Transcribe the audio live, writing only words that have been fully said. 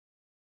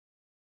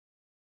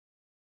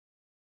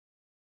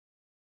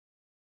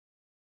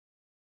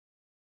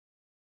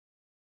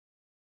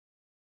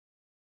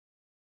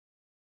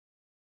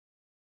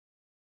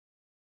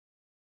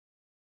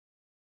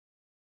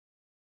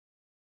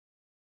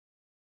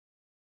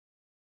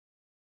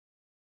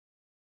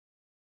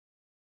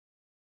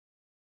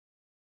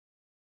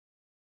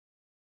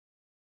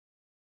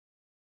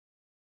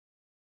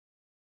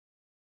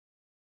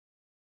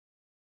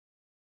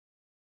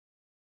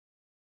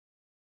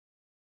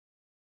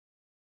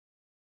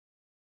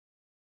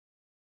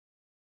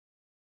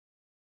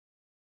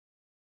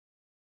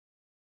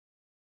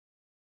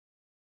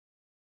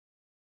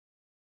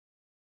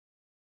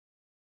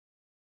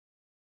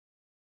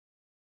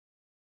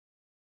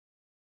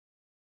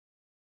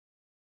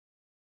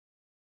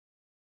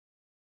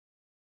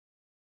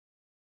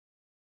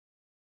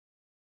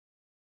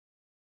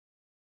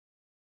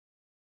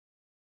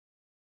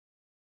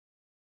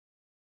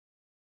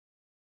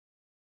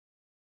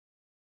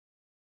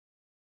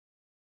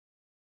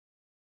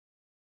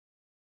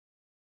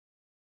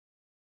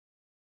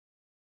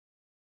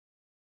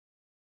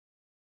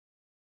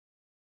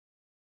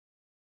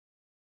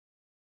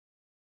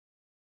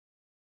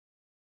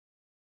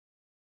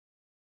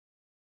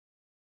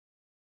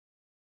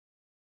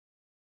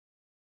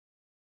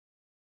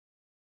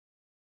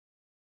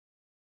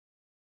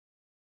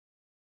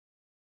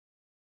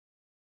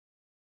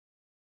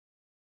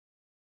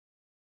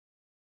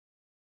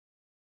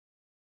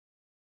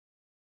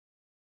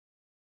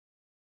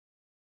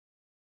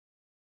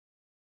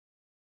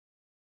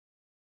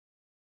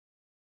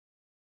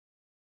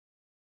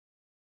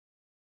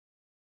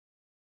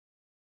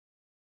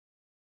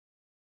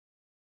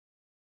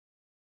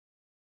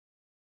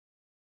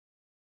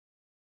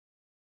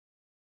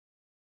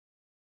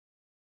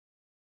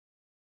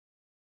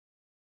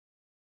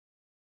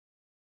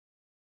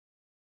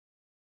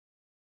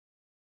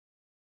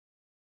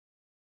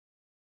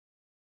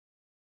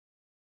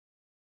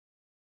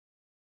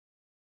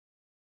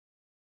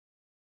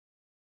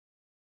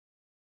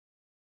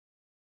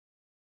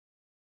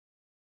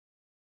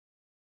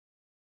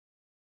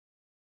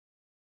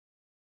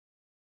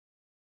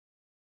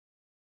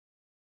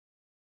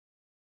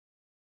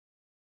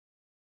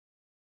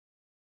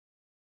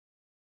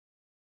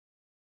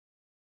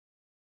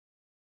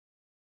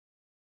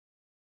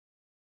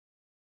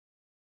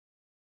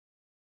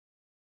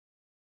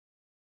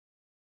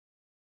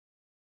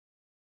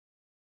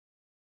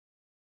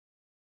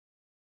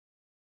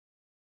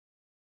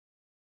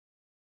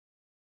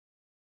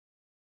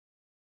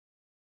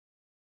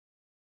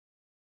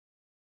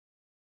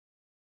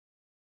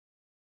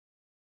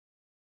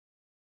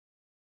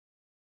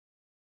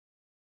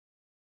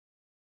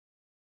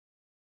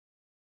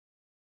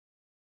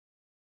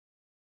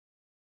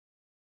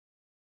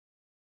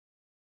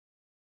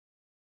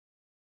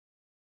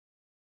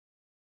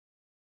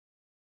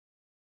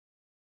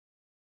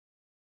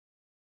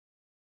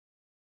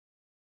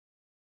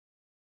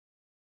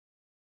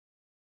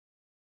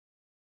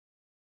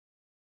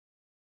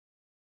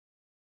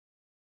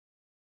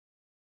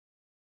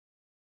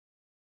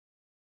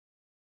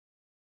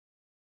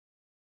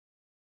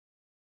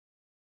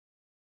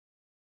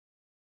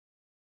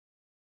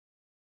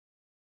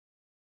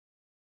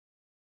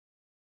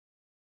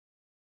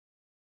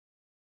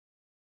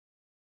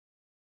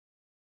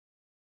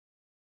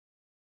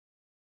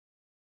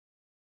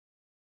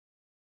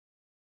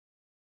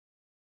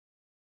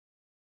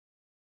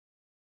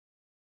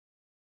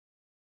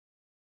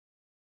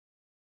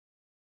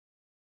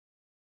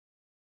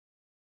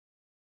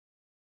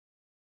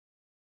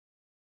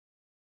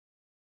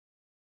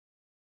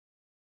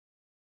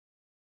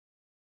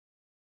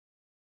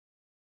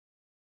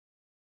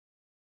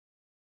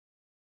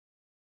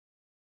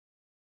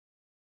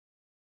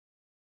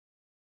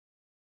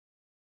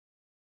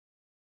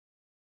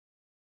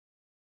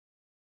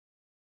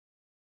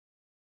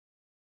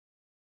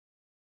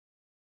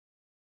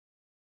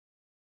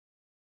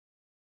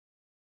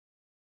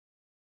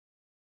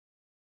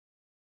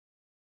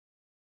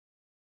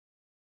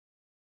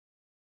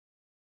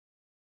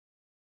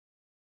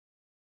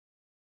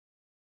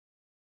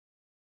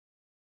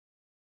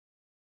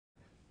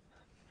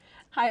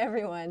Hi,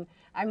 everyone.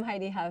 I'm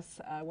Heidi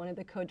Hess, one of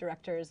the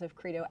co-directors of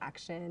CREDO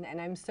Action,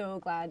 and I'm so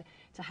glad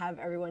to have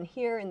everyone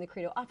here in the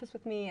CREDO office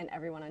with me and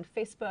everyone on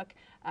Facebook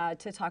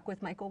to talk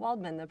with Michael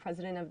Waldman, the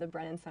president of the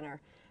Brennan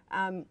Center.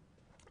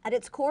 At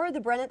its core,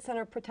 the Brennan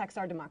Center protects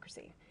our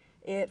democracy.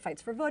 It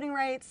fights for voting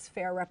rights,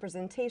 fair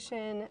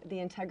representation, the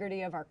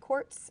integrity of our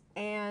courts,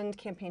 and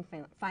campaign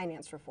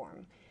finance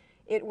reform.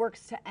 It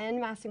works to end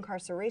mass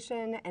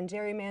incarceration and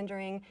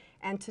gerrymandering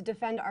and to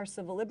defend our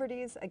civil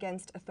liberties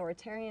against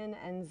authoritarian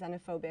and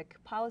xenophobic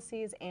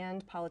policies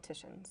and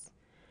politicians.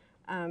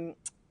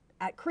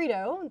 At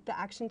CREDO, the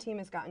action team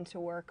has gotten to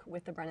work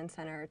with the Brennan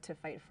Center to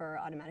fight for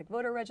automatic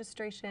voter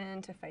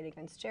registration, to fight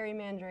against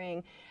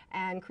gerrymandering,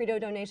 and CREDO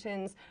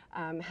donations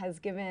has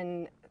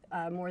given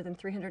more than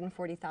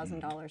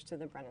 $340,000 to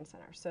the Brennan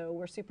Center. So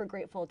we're super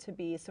grateful to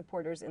be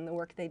supporters in the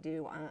work they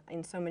do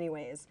in so many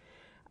ways.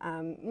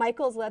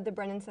 Michael's led the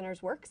Brennan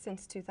Center's work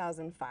since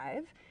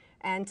 2005.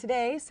 And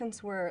today,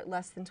 since we're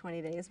less than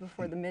 20 days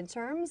before the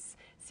midterms,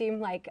 seemed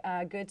like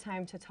a good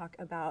time to talk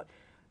about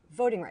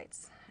voting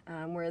rights,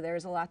 where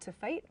there's a lot to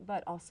fight,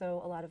 but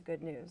also a lot of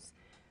good news.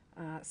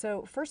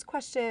 So first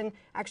question,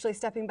 actually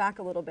stepping back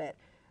a little bit,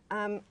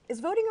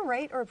 is voting a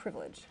right or a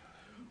privilege?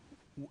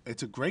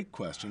 It's a great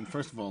question.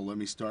 First of all, let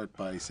me start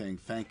by saying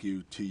thank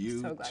you to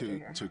you,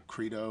 to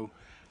CREDO,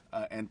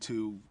 and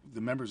to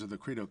the members of the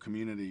CREDO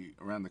community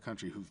around the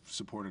country who've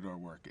supported our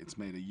work. It's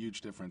made a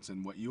huge difference,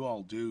 and what you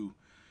all do,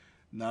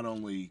 not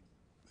only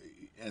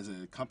as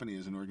a company,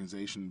 as an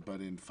organization, but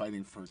in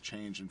fighting for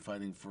change and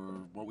fighting for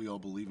what we all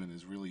believe in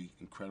is really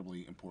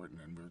incredibly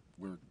important, and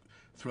we're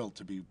thrilled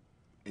to be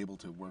able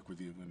to work with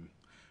you and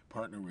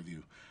partner with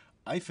you.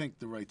 I think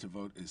the right to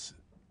vote is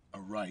a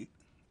right.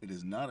 It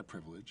is not a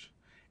privilege.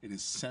 It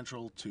is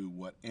central to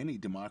what any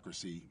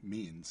democracy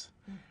means.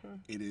 Mm-hmm.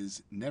 It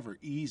is never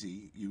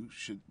easy. You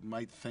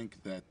might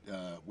think that,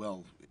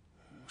 well,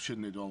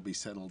 shouldn't it all be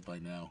settled by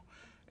now?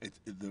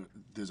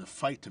 There's a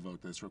fight to vote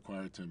that's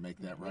required to make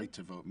that right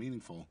to vote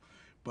meaningful.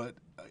 But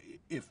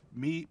if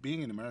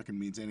being an American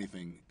means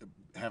anything,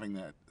 having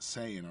that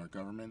say in our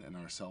government and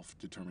our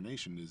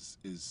self-determination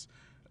is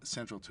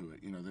central to it.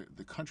 You know,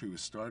 the country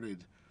was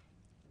started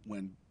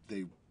when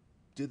they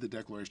did the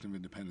Declaration of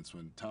Independence,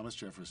 when Thomas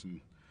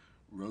Jefferson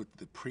wrote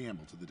the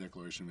preamble to the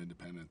Declaration of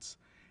Independence.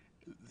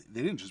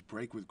 They didn't just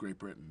break with Great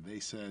Britain. They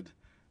said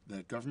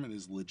that government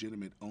is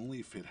legitimate only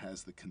if it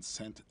has the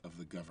consent of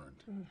the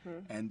governed. Mm-hmm.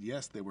 And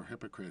yes, they were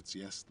hypocrites.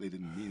 Yes, they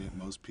didn't mean it.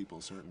 Most people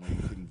certainly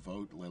couldn't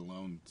vote, let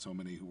alone so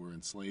many who were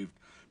enslaved.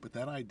 But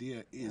that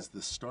idea is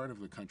the start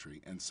of the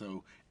country. And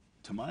so,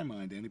 to my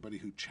mind, anybody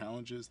who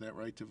challenges that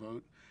right to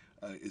vote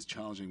is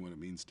challenging what it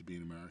means to be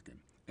an American.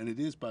 And it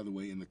is, by the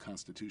way, in the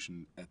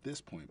Constitution at this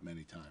point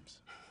many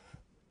times.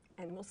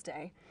 And we'll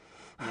stay.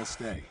 We'll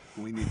stay.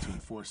 We need to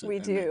enforce it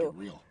make it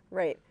real.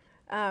 Right.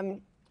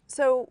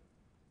 So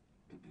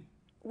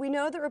we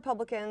know that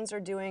Republicans are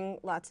doing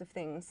lots of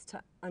things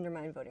to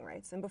undermine voting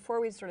rights. And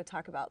before we sort of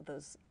talk about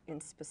those in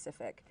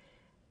specific,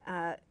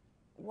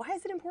 why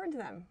is it important to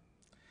them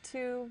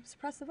to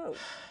suppress the vote?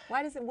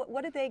 Why does it?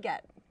 What did they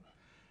get?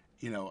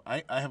 You know,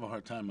 I have a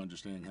hard time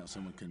understanding how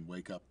someone can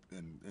wake up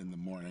in the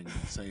morning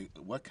and say,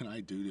 what can I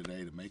do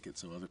today to make it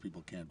so other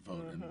people can't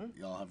vote? Mm-hmm. And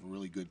y'all have a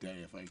really good day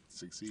if I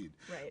succeed.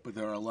 Right. But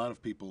there are a lot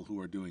of people who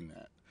are doing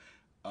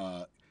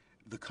that.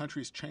 The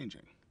country's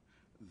changing.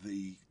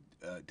 The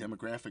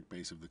demographic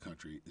base of the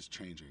country is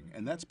changing.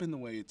 And that's been the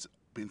way it's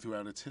been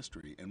throughout its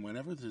history. And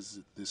whenever there's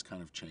this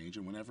kind of change,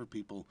 and whenever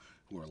people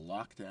who are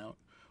locked out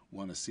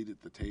want a seat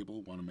at the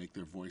table, want to make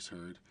their voice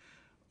heard,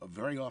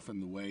 very often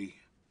the way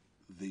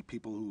the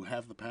people who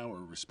have the power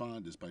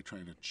respond is by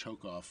trying to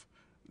choke off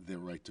their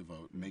right to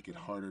vote, make it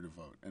harder to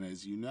vote. And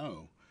as you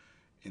know,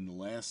 in the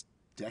last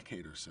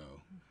decade or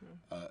so,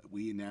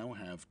 we now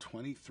have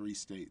 23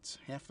 states,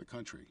 half the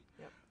country,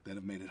 that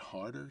have made it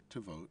harder to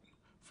vote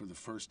for the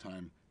first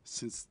time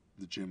since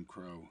the Jim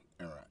Crow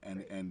era.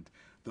 And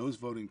those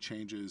voting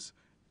changes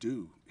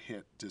do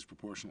hit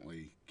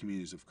disproportionately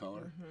communities of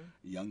color,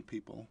 young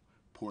people,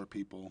 poor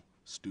people,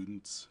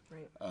 students.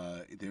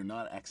 Right. They're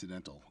not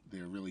accidental.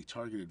 They're really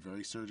targeted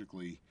very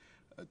surgically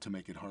to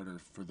make it harder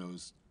for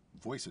those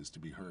voices to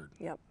be heard.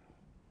 Yep.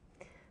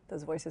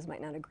 Those voices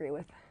might not agree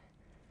with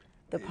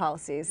the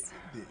policies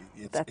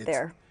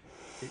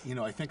you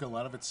know, I think a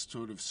lot of it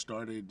sort of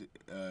started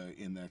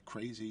in that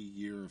crazy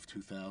year of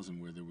 2000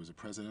 where there was a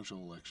presidential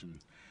election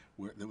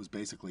where there was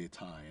basically a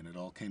tie, and it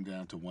all came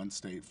down to one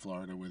state,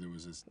 Florida, where there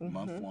was this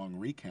month-long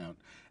recount,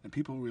 and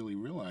people really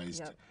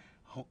realized,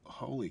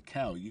 holy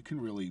cow, you can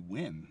really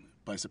win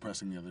by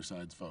suppressing the other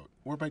side's vote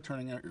or by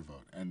turning out your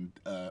vote. And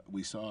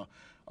we saw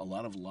a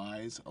lot of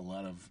lies, a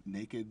lot of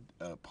naked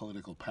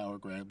political power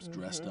grabs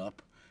dressed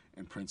up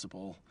in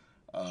principle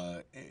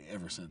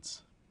ever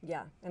since.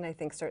 Yeah, and I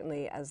think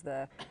certainly as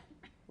the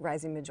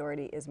rising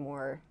majority is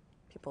more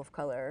people of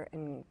color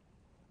and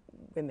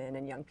women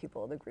and young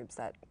people, the groups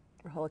that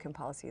Republican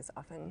policies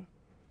often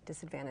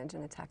disadvantage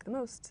and attack the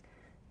most,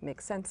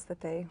 makes sense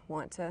that they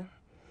want to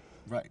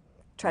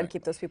try to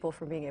keep those people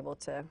from being able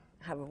to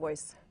have a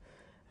voice.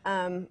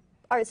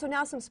 All right, so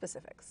now some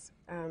specifics.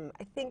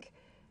 I think,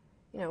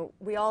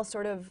 we all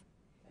sort of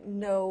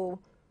know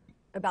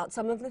about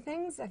some of the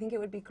things. I think it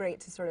would be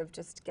great to sort of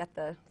just get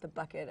the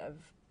bucket of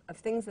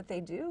things that they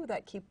do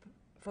that keep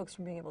folks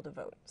from being able to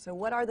vote. So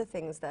what are the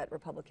things that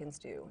Republicans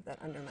do that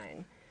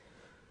undermine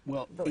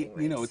voting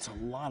rights? It's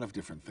a lot of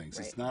different things.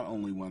 Right. It's not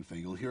only one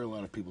thing. You'll hear a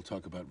lot of people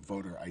talk about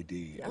voter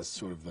ID as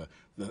sort of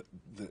the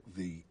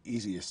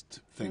easiest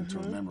thing to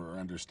remember or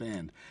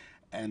understand.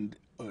 And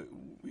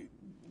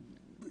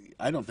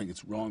I don't think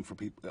it's wrong for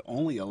people.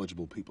 Only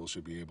eligible people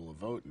should be able to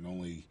vote, and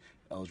only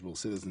eligible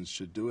citizens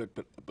should do it.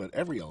 But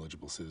every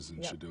eligible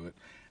citizen should do it.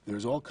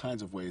 There's all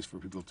kinds of ways for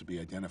people to be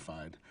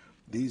identified.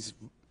 These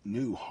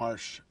new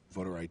harsh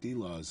voter ID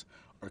laws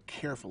are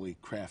carefully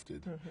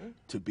crafted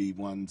to be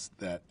ones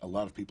that a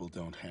lot of people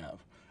don't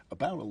have.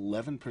 About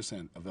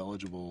 11% of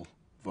eligible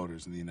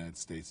voters in the United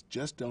States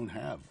just don't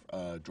have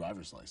a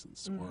driver's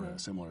license or a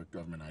similar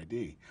government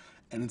ID.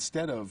 And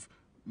instead of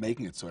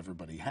making it so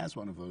everybody has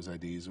one of those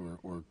IDs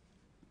or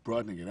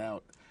broadening it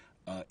out,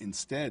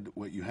 instead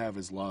what you have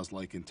is laws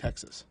like in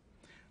Texas,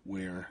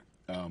 where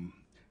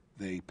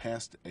they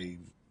passed a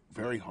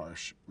very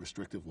harsh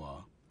restrictive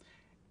law.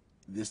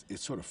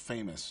 It's sort of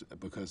famous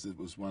because it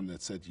was one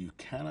that said you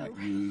cannot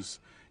use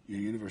your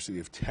University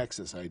of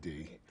Texas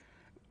ID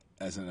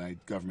as a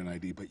government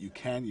ID, but you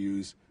can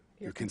use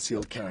your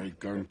concealed carry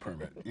gun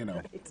permit.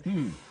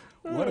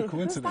 What a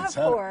coincidence.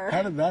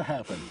 How did that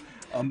happen?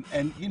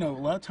 And a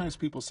lot of times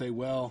people say,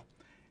 well,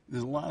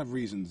 there's a lot of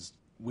reasons.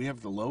 We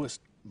have the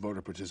lowest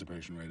voter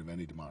participation rate of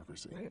any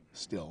democracy,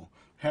 still,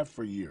 have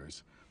for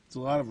years. There's a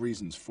lot of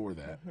reasons for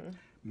that.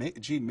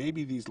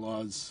 Maybe these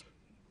laws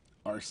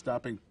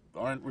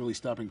aren't really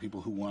stopping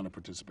people who want to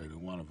participate, who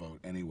want to vote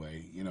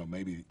anyway.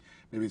 Maybe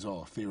it's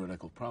all a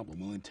theoretical problem.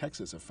 Well, in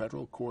Texas, a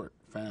federal court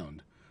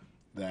found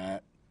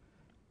that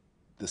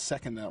the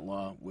second that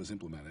law was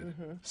implemented,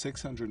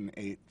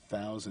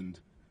 608,000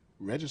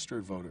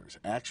 registered voters,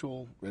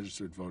 actual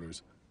registered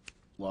voters,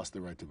 lost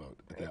their right to vote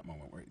at that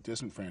moment, were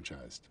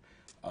disenfranchised.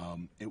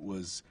 It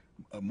was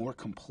a more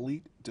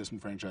complete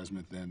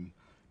disenfranchisement than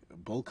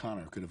Bull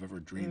Connor could have ever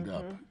dreamed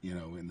up,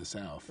 in the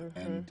South.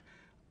 And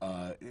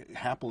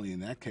happily,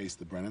 in that case,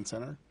 the Brennan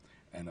Center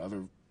and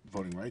other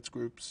voting rights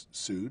groups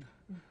sued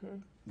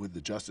with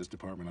the Justice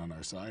Department on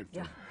our side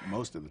for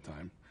most of the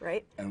time,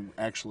 and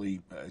actually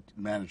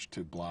managed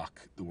to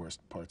block the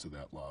worst parts of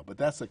that law. But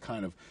that's so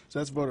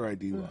that's voter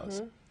ID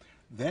laws.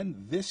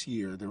 Then this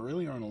year, there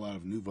really aren't a lot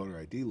of new voter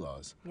ID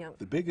laws.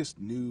 The biggest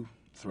new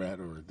threat,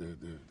 or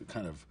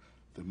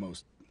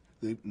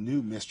the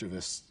new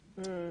mischievous,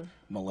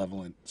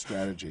 malevolent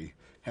strategy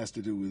has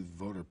to do with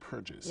voter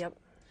purges.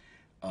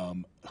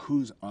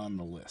 Who's on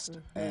the list?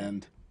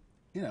 And,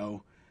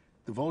 the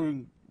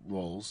voting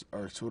rolls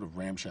are sort of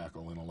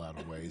ramshackle in a lot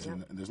of ways,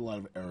 and there's a lot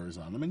of errors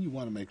on them, and you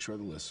want to make sure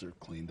the lists are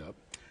cleaned up.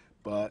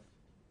 But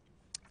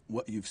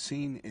what you've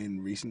seen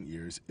in recent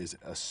years is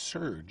a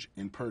surge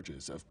in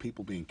purges of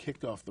people being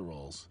kicked off the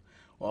rolls,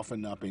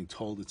 often not being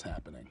told it's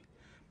happening.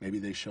 Maybe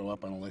they show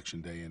up on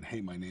election day and,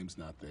 hey, my name's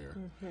not there.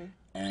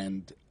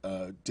 And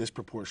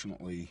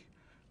disproportionately,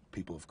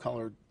 people of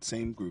color,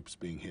 same groups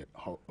being hit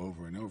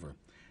over and over.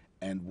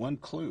 And one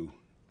clue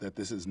that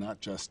this is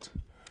not just,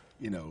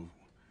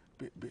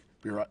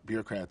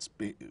 bureaucrats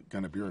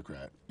gonna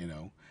bureaucrat,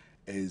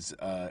 is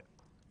the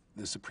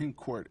Supreme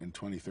Court in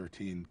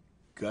 2013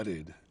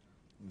 gutted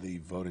the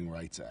Voting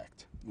Rights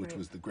Act, which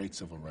was the great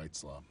civil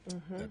rights law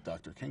that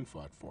Dr. King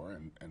fought for,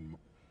 and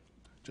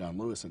John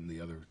Lewis and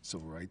the other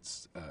civil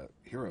rights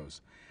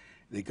heroes.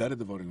 They gutted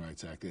the Voting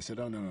Rights Act. They said,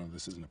 oh, no,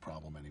 this isn't a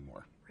problem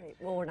anymore.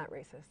 Well, we're not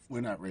racist.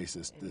 We're not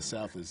racist. The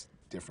South is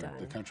different.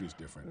 The country's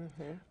different.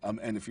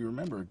 And if you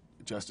remember,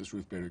 Justice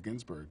Ruth Bader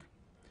Ginsburg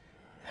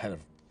had a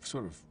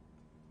sort of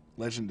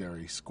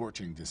legendary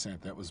scorching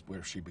dissent. That was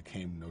where she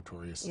became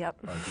notorious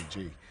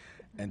RBG.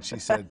 And she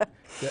said,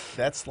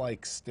 that's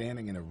like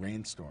standing in a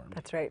rainstorm.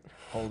 That's right.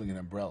 Holding an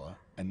umbrella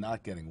and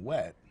not getting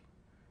wet,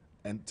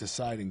 and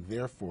deciding,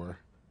 therefore,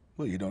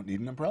 well, you don't need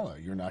an umbrella.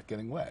 You're not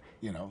getting wet.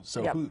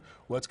 So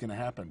what's going to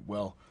happen?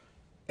 Well,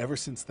 ever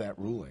since that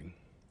ruling,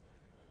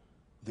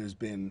 there's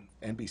been,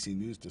 NBC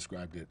News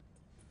described it,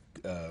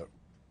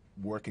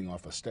 working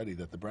off a study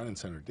that the Brennan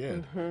Center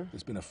did.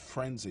 There's been a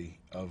frenzy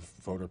of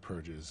voter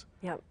purges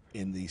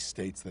in these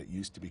states that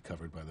used to be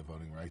covered by the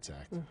Voting Rights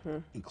Act,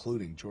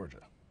 including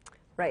Georgia.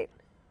 Right.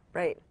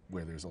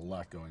 Where there's a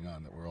lot going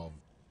on that we're all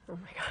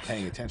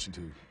paying attention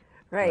to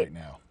right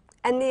now.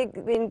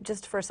 And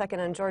just for a second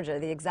on Georgia,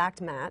 the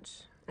exact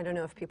match, I don't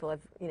know if people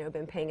have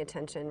been paying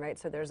attention, right?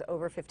 So there's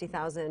over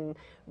 50,000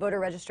 voter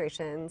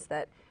registrations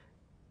that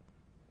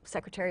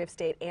Secretary of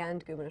State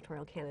and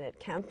gubernatorial candidate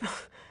Kemp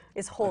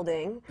is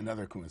holding.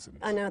 Another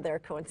coincidence. Another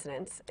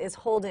coincidence is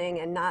holding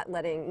and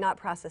not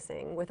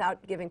processing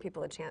without giving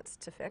people a chance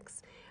to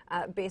fix,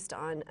 based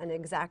on an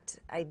exact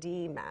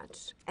ID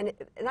match, and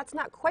that's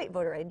not quite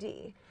voter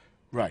ID.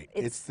 Right.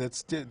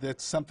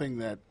 That's something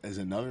that is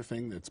another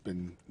thing that's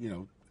been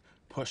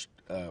pushed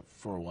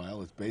for a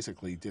while. It's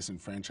basically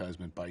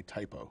disenfranchisement by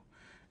typo.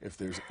 If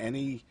there's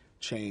any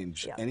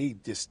change, any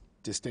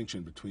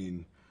distinction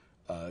between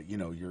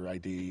your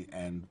ID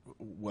and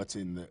what's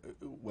in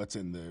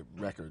the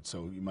record.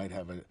 So you might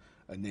have a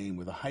name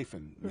with a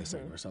hyphen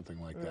missing or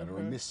something like that, or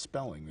a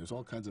misspelling. There's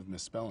all kinds of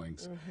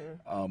misspellings.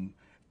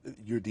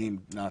 You're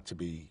deemed not to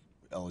be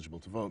eligible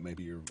to vote.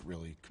 Maybe you're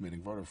really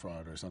committing voter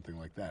fraud or something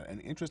like that.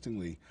 And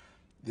interestingly,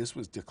 this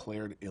was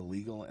declared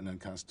illegal and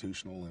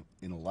unconstitutional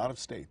in a lot of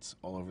states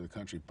all over the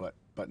country, but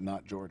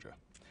not Georgia.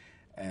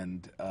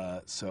 And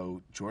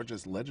so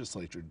Georgia's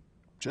legislature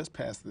just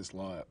passed this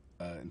law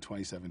in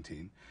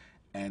 2017,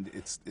 and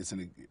it's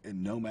a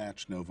no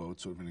match, no vote,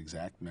 sort of an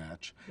exact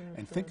match.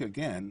 And think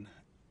again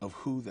of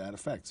who that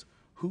affects.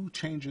 Who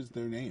changes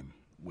their name?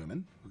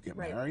 Women who get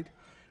married.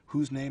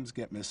 Whose names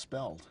get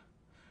misspelled?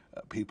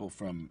 People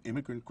from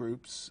immigrant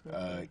groups.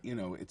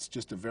 It's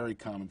just a very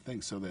common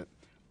thing. So that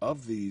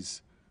of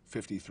these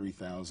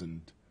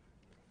 53,000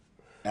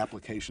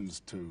 applications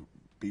to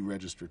be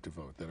registered to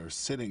vote that are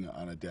sitting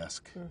on a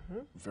desk,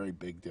 very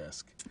big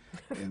desk,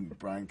 in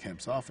Brian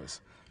Kemp's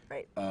office,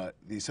 the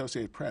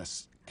Associated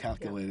Press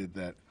calculated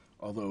that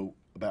although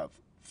about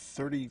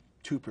 32%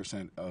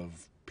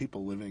 of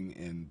people living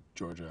in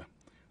Georgia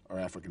are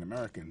African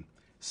American,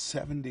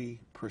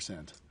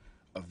 70%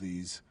 of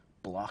these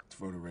blocked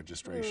voter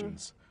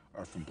registrations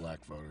are from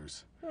black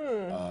voters.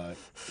 The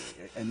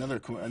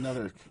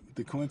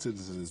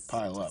coincidences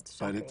pile up,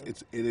 but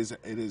it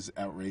is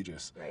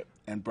outrageous.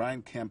 And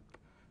Brian Kemp,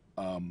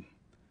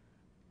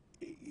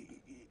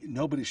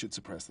 nobody should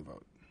suppress the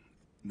vote,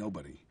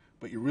 nobody.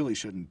 But you really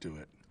shouldn't do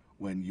it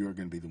when you're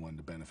going to be the one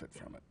to benefit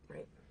from it.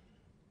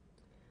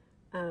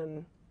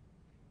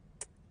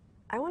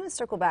 I want to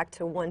circle back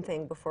to one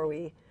thing before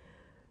we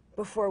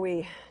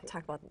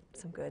talk about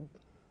some good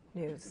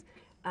news.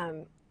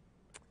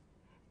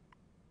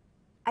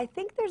 I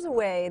think there's a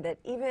way that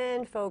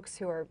even folks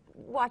who are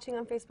watching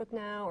on Facebook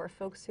now, or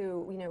folks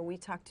who we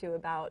talk to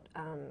about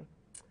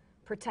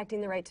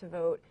protecting the right to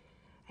vote,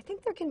 I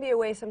think there can be a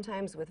way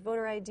sometimes with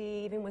voter ID,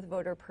 even with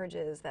voter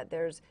purges, that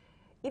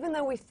even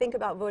though we think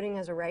about voting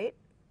as a right,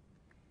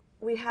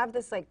 we have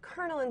this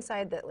kernel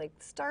inside that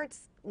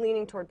starts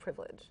leaning toward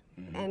privilege,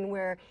 and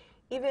where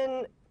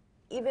even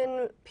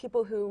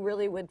people who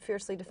really would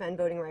fiercely defend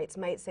voting rights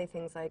might say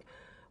things like,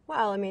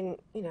 well, I mean,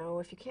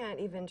 if you can't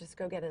even just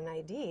go get an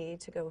ID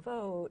to go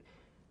vote,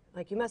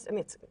 you must,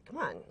 come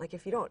on,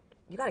 if you don't,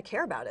 you got to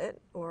care about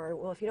it, or,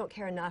 well, if you don't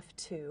care enough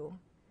to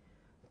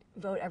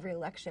vote every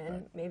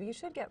election, maybe you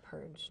should get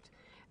purged.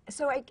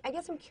 So I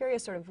guess I'm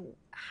curious sort of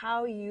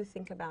how you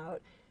think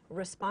about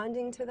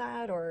responding to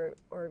that, or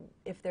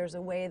if there's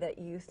a way that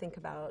you think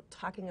about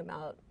talking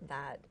about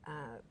that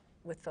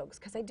with folks,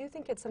 because I do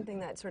think it's something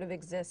that sort of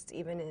exists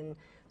even in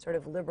sort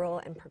of liberal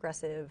and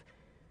progressive,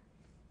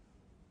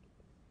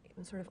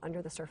 sort of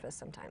under the surface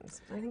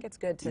sometimes. I think it's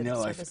good to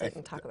surface it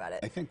and talk about it.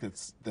 I think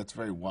that's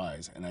very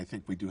wise, and I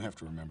think we do have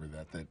to remember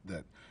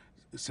that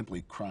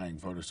simply crying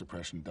voter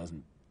suppression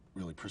doesn't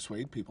really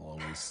persuade people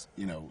always,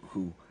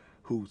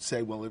 who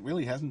say, well, it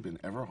really hasn't been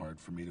ever hard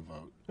for me to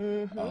vote.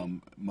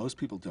 Most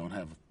people don't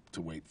have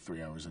to wait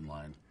 3 hours in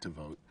line to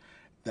vote.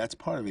 That's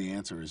part of the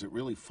answer, is it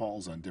really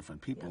falls on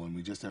different people, and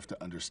we just have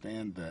to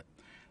understand that,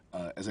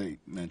 as I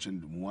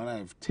mentioned, 1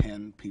 out of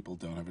 10 people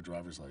don't have a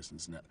driver's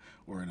license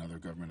or another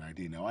government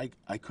ID. Now,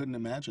 I couldn't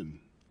imagine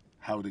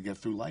how to get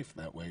through life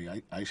that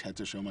way. I had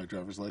to show my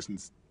driver's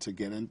license to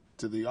get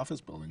into the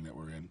office building that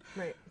we're in.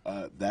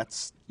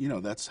 That's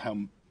how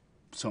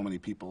so many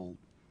people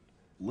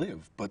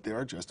live. But there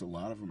are just a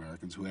lot of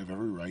Americans who have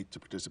every right to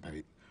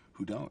participate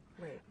who don't.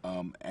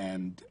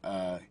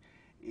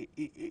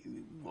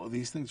 Well,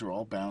 these things are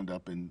all bound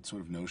up in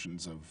sort of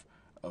notions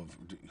of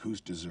who's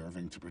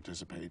deserving to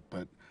participate.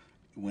 But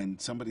when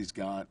somebody's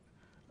got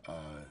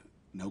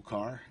no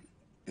car,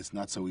 it's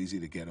not so easy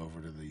to get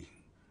over to the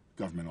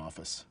government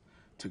office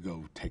to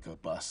go take a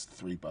bus,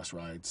 3 bus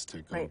rides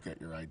to go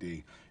get your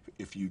ID.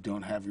 If you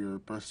don't have your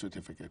birth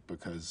certificate,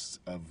 because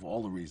of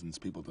all the reasons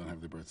people don't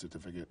have their birth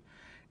certificate,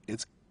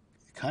 it's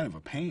kind of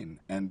a pain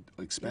and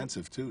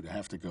expensive too to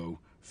have to go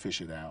fish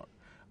it out.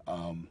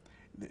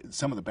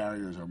 Some of the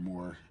barriers are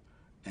more,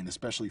 and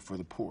especially for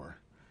the poor,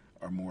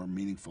 are more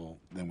meaningful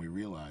than we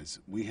realize.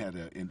 We had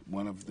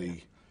one of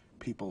the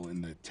people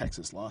in the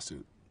Texas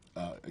lawsuit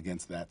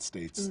against that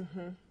state's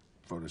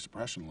voter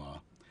suppression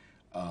law.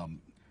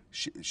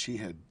 She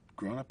had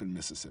grown up in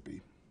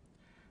Mississippi.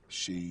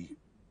 She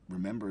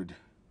remembered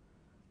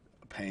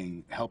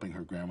helping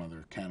her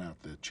grandmother count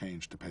out the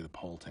change to pay the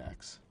poll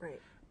tax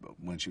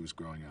when she was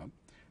growing up.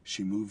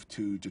 She moved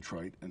to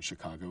Detroit and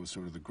Chicago, was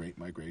sort of the Great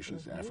Migration,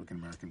 as an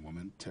African-American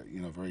woman,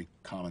 very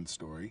common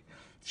story.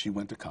 She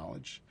went to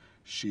college.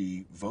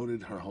 She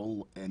voted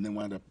and then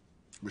wound up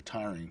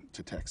retiring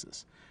to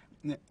Texas.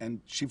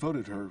 And she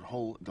voted her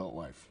whole adult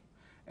life.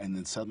 And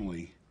then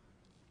suddenly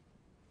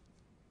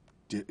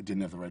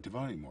didn't have the right to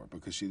vote anymore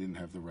because she didn't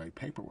have the right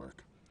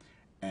paperwork.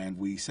 And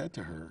we said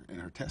to her in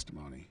her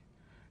testimony,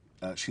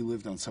 she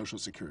lived on Social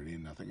Security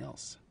and nothing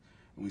else.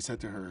 And we said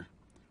to her,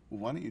 well,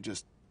 why don't you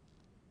just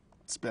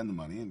spend the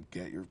money and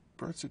get your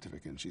birth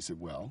certificate? And she said,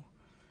 well,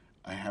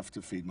 I have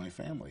to feed my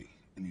family,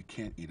 and you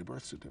can't eat a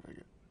birth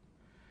certificate.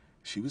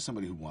 she was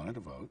somebody who wanted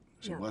to vote.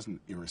 She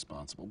wasn't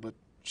irresponsible, but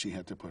she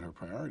had to put her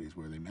priorities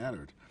where they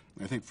mattered.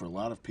 And I think for a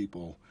lot of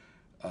people,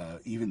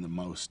 even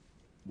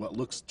what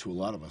looks to a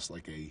lot of us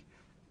like a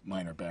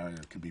minor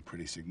barrier can be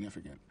pretty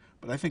significant.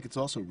 But I think it's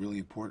also really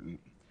important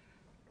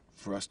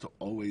for us to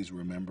always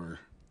remember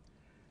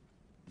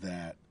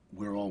that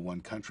we're all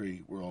one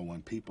country, we're all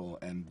one people,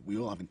 and we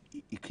all have an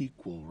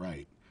equal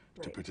right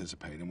to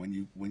participate. And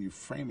when you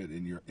frame it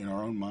in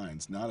our own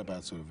minds, not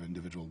about sort of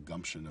individual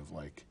gumption of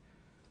like,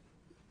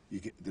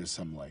 there's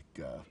some like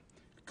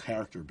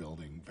character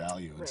building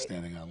value in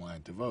standing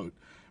online to vote,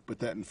 but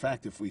that in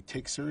fact, if we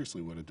take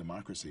seriously what a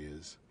democracy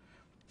is,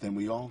 then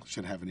we all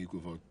should have an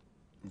equal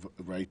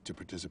right to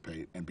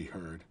participate and be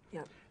heard.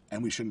 Yep.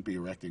 And we shouldn't be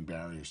erecting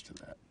barriers to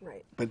that.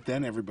 Right. But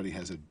then everybody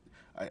has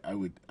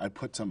I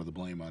put some of the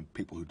blame on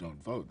people who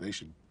don't vote. They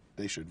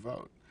should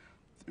vote.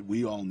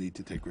 We all need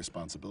to take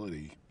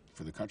responsibility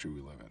for the country we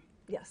live in.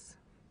 Yes,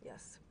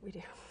 yes, we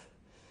do.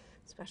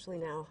 Especially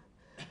now.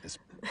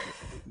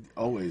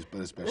 Always,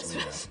 but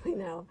especially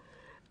now.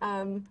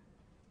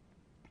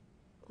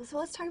 So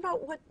let's talk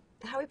about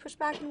how we push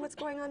back and what's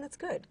going on that's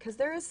good, because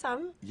there is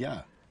some.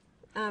 Yeah.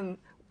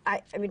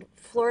 I mean,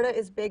 Florida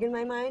is big in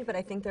my mind, but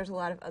I think there's a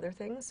lot of other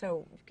things.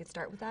 So you could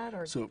start with that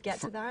or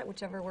get to that,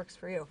 whichever works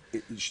for you.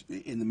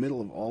 In the middle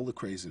of all the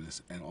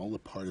craziness and all the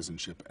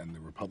partisanship and the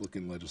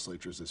Republican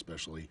legislatures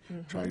especially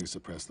trying to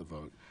suppress the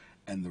vote,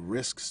 and the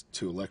risks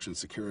to election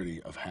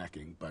security of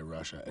hacking by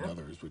Russia and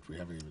others, which we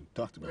haven't even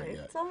talked about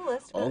yet. It's on the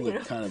list. All the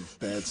kind of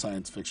bad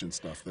science fiction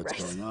stuff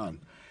that's going on.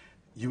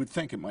 You would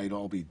think it might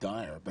all be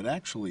dire, but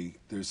actually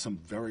there's some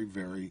very,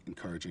 very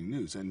encouraging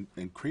news, and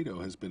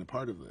CREDO has been a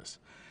part of this.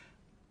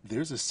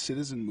 There's a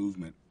citizen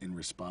movement in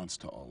response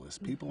to all this.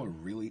 People are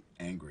really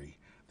angry.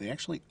 They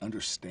actually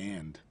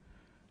understand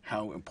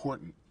how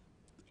important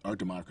our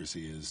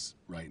democracy is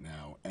right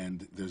now,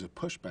 and there's a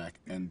pushback.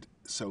 And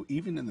so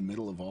even in the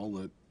middle of all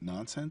the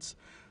nonsense,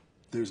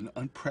 there's an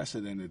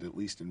unprecedented, at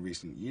least in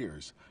recent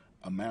years,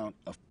 amount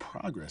of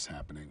progress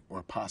happening,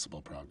 or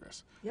possible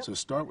progress. Yep. So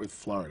start with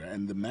Florida,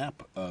 and the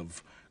map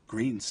of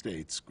green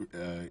states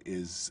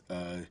is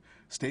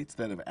states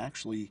that have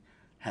actually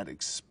had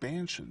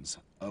expansions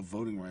of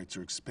voting rights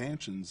or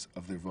expansions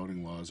of their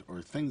voting laws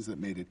or things that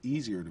made it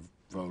easier to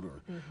vote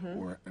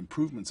or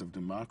improvements of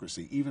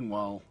democracy, even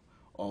while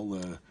all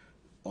the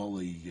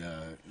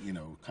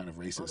kind of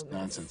racist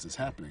nonsense is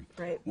happening.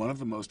 Right. One of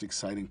the most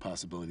exciting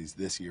possibilities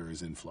this year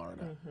is in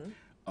Florida.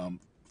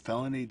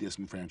 Felony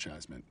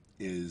disenfranchisement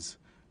is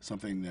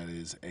something that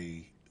is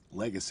a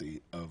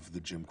legacy of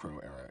the Jim Crow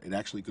era. It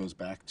actually goes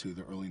back to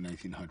the early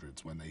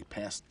 1900s when they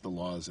passed the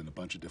laws in a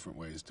bunch of different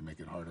ways to make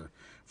it harder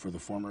for the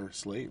former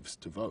slaves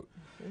to vote.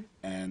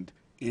 And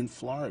in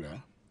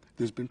Florida,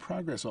 there's been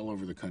progress all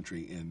over the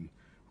country in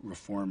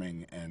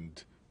reforming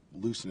and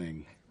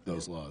loosening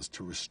those laws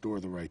to restore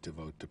the right to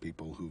vote to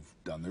people who've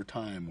done their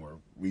time or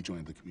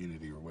rejoined the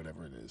community or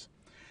whatever it is.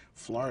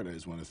 Florida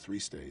is one of 3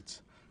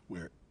 states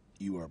where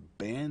you are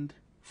banned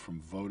from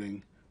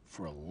voting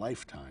for a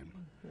lifetime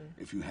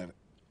if you have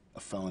a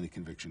felony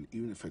conviction,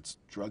 even if it's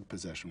drug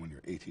possession when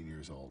you're 18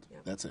 years old.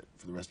 Yep. That's it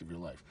for the rest of your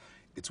life.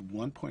 It's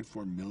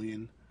 1.4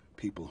 million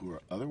people who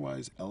are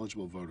otherwise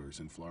eligible voters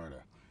in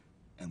Florida,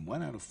 and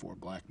 1 out of 4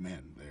 black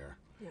men there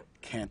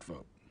can't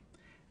vote.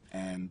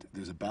 And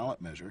there's a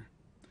ballot measure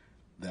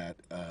that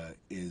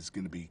is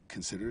going to be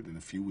considered in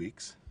a few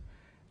weeks,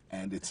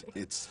 and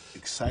it's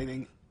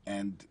exciting,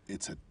 and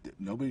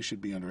nobody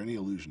should be under any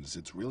illusions.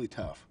 It's really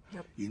tough.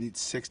 Yep. You need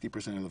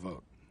 60% of the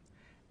vote.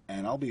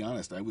 And I'll be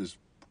honest, I was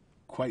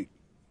quite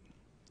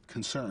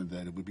concerned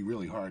that it would be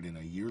really hard in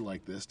a year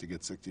like this to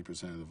get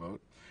 60% of the vote,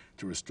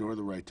 to restore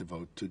the right to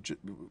vote to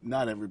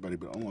not everybody,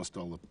 but almost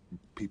all the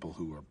people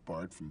who are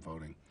barred from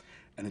voting.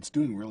 And it's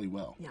doing really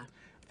well. Yeah.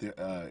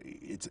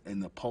 It's in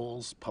the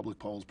polls, public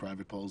polls,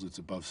 private polls, it's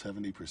above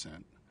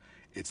 70%.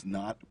 It's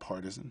not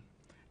partisan.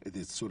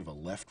 It's sort of a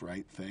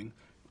left-right thing.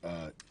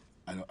 I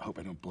hope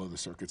I don't blow the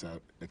circuits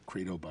out at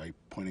CREDO by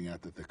pointing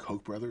out that the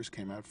Koch brothers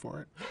came out for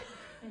it.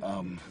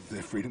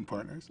 The Freedom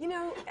Partners. You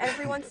know,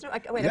 every once in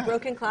a while, a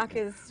broken clock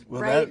is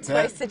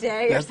twice a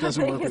day or something. That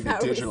doesn't work with the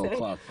digital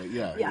clock, but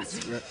yeah. Yes.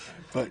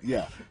 But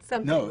yeah.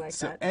 Something like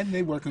that. And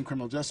they work on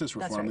criminal justice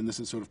reform, and this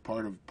is sort of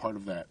part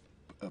of that,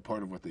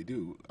 part of what they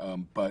do.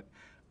 But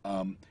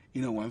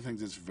one of the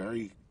things that's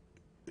very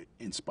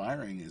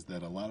inspiring is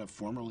that a lot of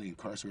formerly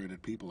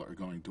incarcerated people are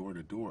going door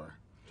to door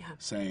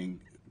saying,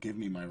 give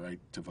me my right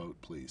to vote,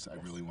 please. I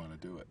really want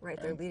to do it. Right,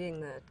 they're leading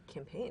the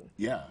campaign.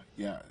 Yeah,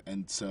 yeah.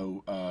 And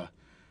so,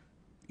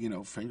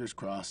 fingers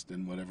crossed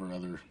and whatever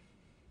other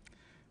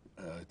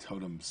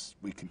totems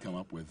we can come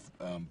up with.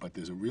 But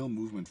there's a real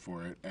movement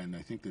for it, and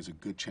I think there's a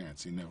good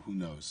chance. Who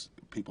knows?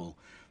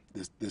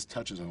 This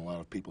touches on a lot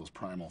of people's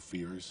primal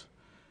fears,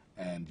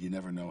 and you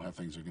never know how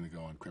things are going to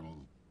go on criminal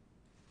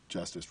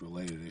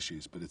justice-related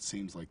issues, but it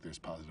seems like there's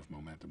positive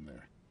momentum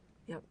there.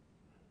 Yep,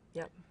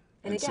 yep.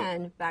 And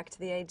again, back to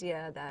the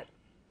idea that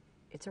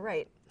it's a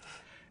right.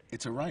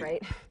 It's a right.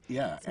 Right?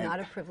 Yeah. It's not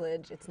a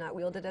privilege. It's not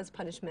wielded as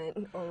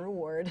punishment or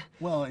reward.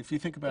 Well, if you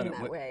think about in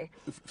that way.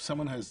 If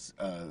someone has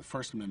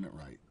First Amendment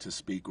right to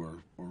speak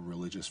or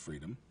religious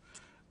freedom,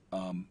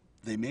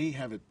 they may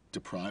have it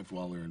deprived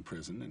while they're in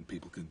prison, and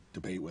people can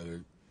debate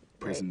whether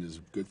prison is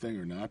a good thing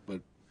or not,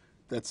 but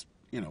that's,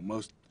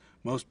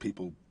 most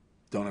people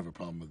don't have a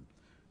problem with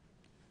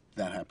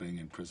that happening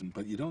in prison.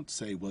 But you don't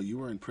say, well, you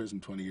were in prison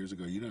 20 years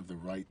ago, you don't have the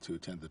right to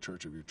attend the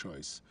church of your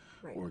choice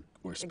or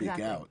speak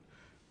out.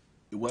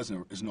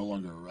 Is no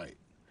longer a right.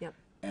 Yep.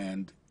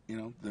 And,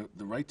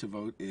 the right to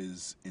vote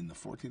is in the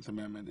 14th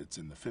Amendment, it's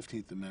in the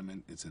 15th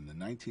Amendment, it's in the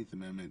 19th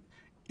Amendment.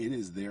 It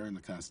is there in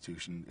the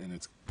Constitution, and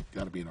it's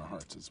got to be in our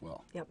hearts as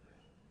well. Yep.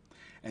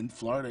 And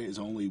Florida is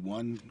only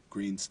one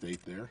green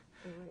state there.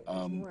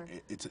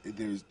 Right,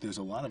 there's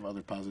a lot of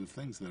other positive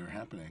things that are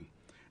happening.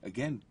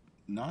 Again,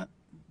 not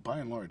by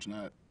and large,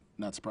 not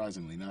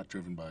surprisingly, not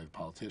driven by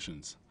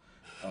politicians,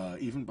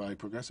 even by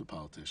progressive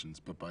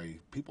politicians, but by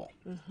people.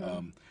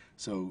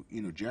 So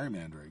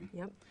gerrymandering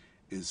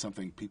is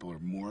something people are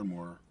more and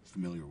more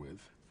familiar with.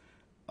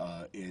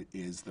 It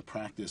is the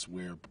practice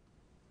where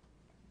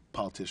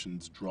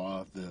politicians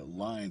draw the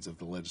lines of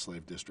the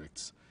legislative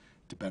districts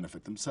to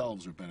benefit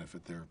themselves or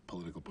benefit their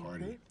political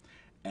party.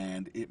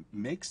 And it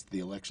makes the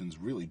elections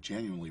really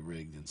genuinely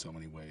rigged in so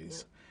many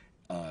ways.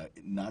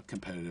 Not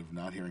competitive,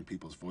 not hearing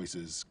people's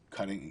voices,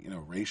 cutting,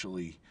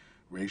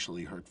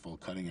 racially hurtful,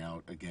 cutting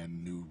out,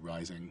 again, new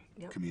rising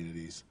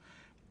communities.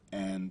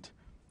 And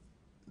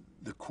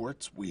the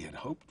courts, we had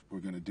hoped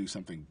were going to do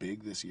something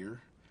big this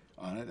year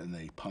on it, and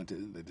they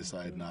punted. They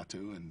decided not to.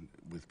 And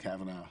with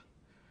Kavanaugh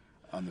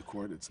on the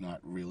court, it's not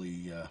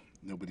really,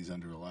 nobody's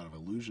under a lot of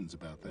illusions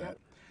about that.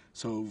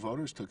 So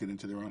voters took it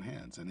into their own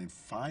hands. And in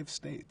 5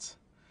 states,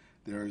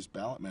 there's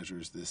ballot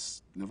measures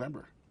this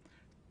November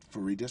for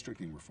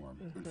redistricting reform.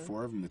 In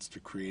 4 of them, it's to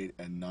create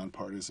a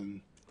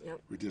nonpartisan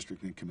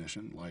redistricting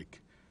commission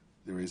like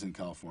there is in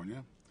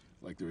California,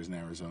 like there is in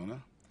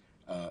Arizona,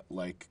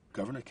 like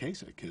Governor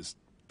Kasich has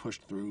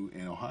pushed through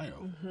in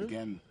Ohio.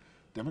 Again,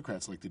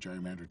 Democrats like to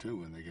gerrymander too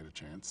when they get a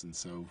chance, and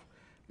so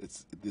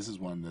this is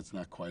one that's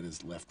not quite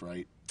as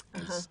left-right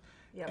as,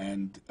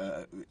 and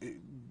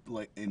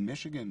like in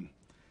Michigan,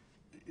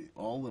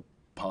 all the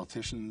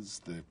politicians,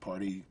 the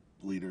party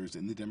leaders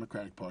in the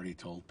Democratic Party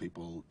told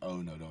people, oh,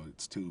 no,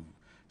 it's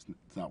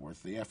not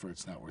worth the effort,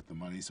 it's not worth the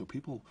money. So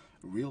people,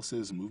 a real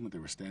citizen movement, they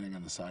were standing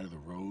on the side of the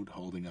road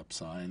holding up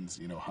signs,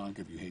 honk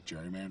if you hate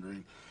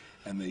gerrymandering,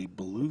 and they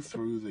blew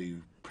through the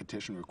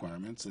petition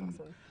requirements, and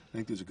I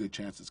think there's a good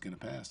chance it's going to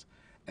pass.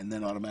 And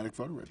then automatic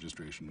voter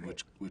registration,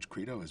 which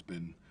CREDO has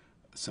been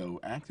so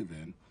active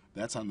in,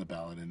 that's on the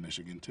ballot in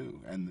Michigan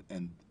too. And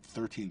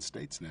 13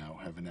 states now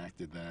have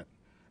enacted that,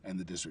 and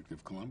the District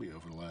of Columbia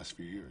over the last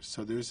few years.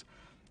 So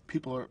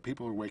people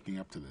are waking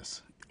up to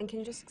this. And can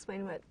you just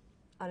explain what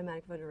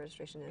automatic voter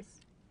registration is,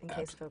 in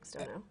case folks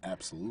don't know?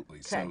 Absolutely.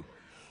 Okay. So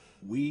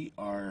we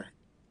are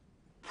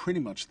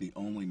pretty much the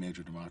only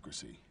major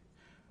democracy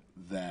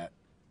that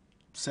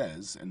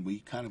says, and we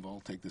kind of all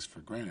take this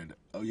for granted,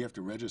 oh, you have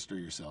to register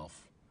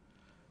yourself.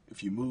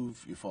 If you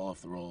move, you fall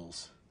off the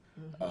rolls.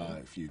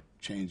 If you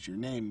change your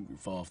name, you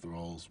fall off the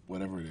rolls,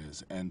 whatever it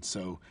is. And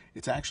so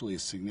it's actually a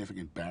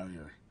significant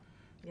barrier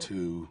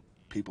to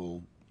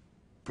people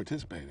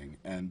participating.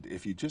 And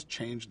if you just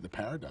change the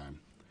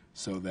paradigm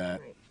so that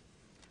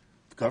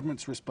the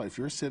government's if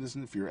you're a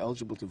citizen, if you're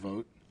eligible to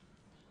vote,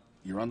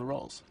 you're on the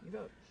rolls. You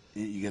vote.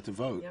 You get to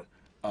vote.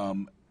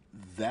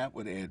 That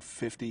would add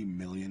 50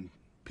 million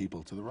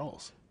people to the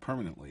rolls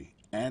permanently,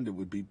 and it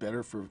would be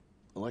better for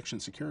election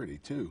security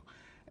too.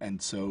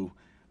 And so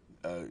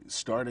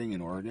starting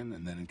in Oregon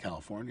and then in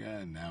California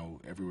and now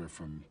everywhere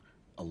from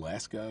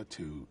Alaska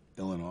to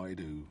Illinois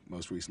to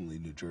most recently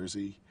New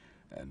Jersey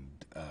and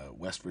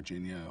West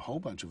Virginia, a whole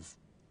bunch of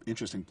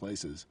interesting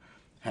places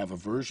have a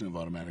version of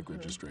automatic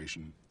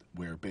registration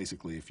where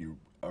basically if you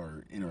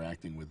are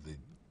interacting with the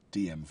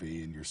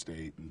DMV in your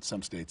state, and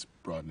some states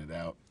broaden it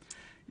out,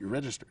 you're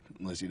registered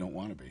unless you don't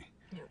want to be.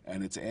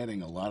 And it's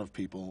adding a lot of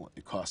people,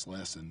 it costs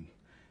less, and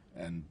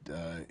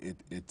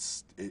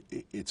it's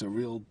a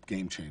real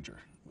game changer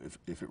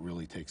if it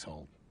really takes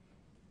hold.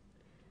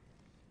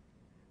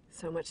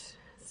 So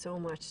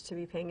much to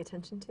be paying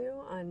attention to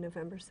on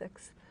November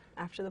 6th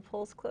after the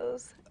polls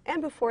close,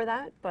 and before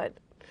that, but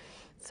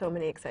so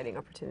many exciting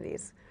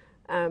opportunities.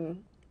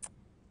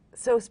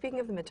 So speaking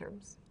of the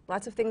midterms,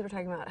 lots of things we're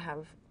talking about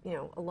have,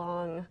 a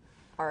long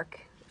arc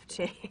of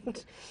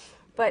change.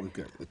 But we've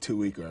got a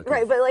 2-week arc.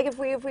 Right, but like if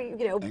we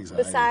anxiety.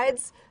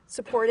 Besides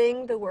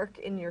supporting the work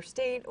in your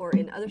state or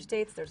in other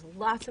states, there's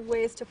lots of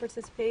ways to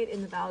participate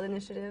in the ballot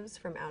initiatives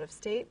from out of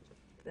state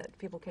that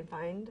people can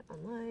find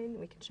online.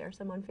 We can share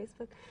some on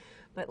Facebook.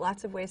 But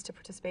lots of ways to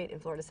participate in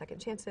Florida Second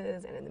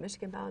Chances and in the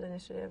Michigan ballot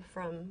initiative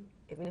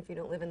even if you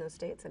don't live in those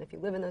states. And if you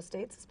live in those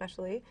states,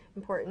 especially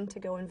important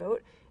to go and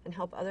vote and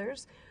help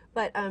others.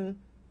 But are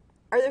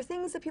there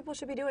things that people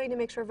should be doing to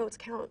make sure votes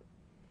count?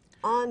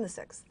 On the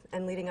 6th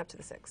and leading up to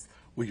the 6th.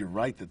 Well, you're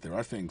right that there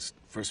are things,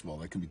 first of all,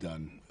 that can be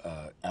done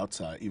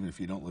outside, even if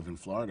you don't live in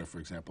Florida, for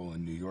example.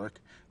 In New York,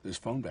 there's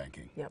phone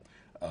banking. Yep.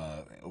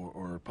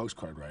 Or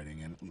postcard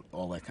writing and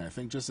all that kind of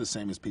thing, just the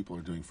same as people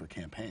are doing for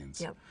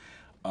campaigns. Yep.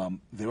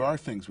 There are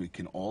things we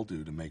can all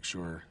do to make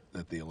sure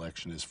that the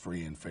election is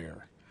free and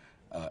fair,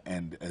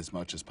 and as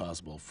much as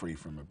possible free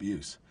from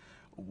abuse.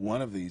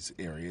 One of these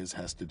areas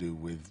has to do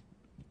with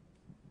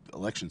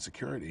election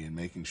security and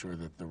making sure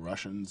that the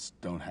Russians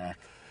don't hack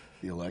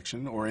the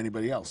election, or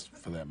anybody else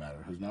for that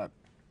matter who's not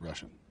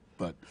Russian.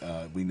 But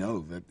we know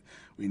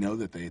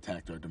that they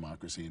attacked our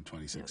democracy in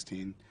 2016.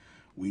 Yep.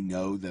 We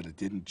know that it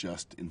didn't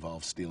just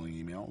involve stealing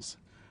emails.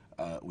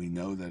 We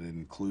know that it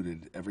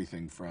included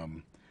everything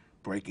from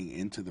breaking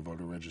into the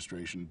voter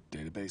registration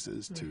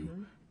databases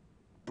to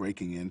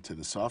breaking into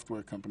the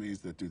software companies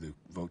that do the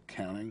vote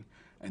counting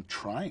and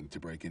trying to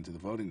break into the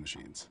voting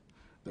machines.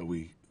 Though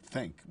we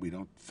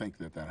don't think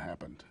that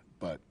happened,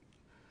 but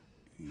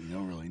you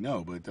don't really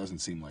know, but it doesn't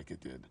seem like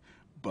it did.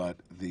 But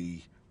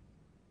the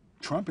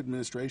Trump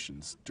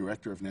administration's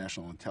director of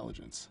national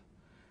intelligence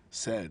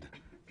said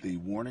the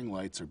warning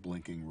lights are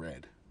blinking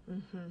red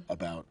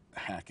about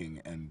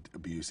hacking and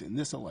abuse in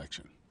this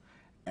election.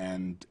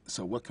 And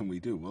so what can we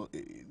do? Well,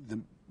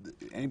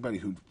 anybody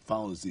who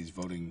follows these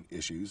voting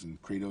issues,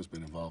 and CREDO's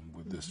been involved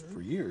with this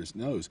for years,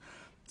 knows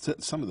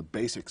some of the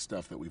basic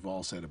stuff that we've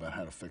all said about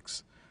how to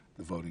fix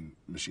the voting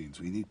machines.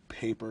 We need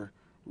paper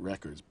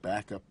records,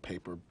 backup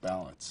paper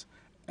ballots,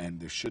 and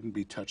there shouldn't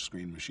be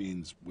touchscreen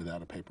machines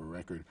without a paper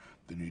record.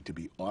 There need to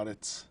be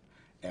audits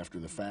after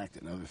the fact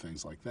and other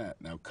things like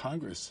that. Now,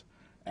 Congress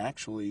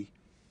actually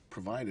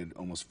provided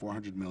almost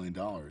 $400 million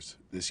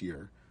this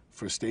year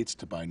for states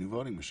to buy new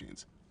voting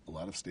machines. A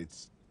lot of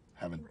states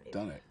haven't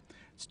done it.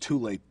 It's too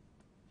late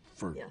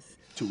for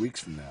 2 weeks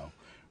from now,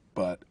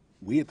 but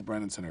we at the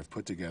Brennan Center have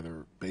put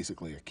together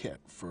basically a kit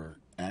for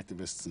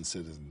activists and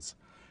citizens,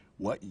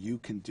 what you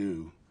can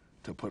do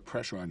to put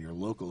pressure on your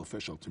local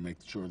official to make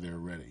sure they're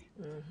ready.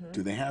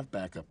 Do they have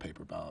backup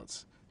paper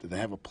ballots? Do they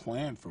have a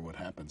plan for what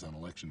happens on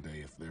Election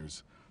Day if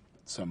there's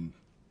some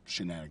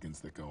shenanigans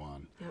that go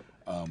on?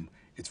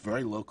 It's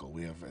very local.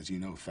 We have, as you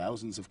know,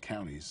 thousands of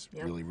counties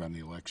really run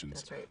the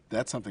elections. That's right.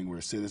 That's something where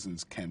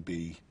citizens can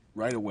be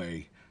right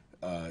away,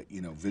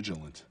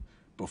 vigilant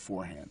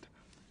beforehand.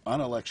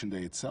 On Election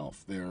Day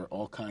itself, there are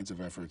all kinds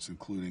of efforts,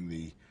 including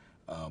the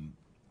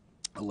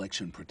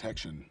election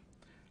protection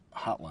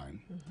hotline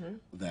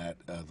that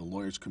the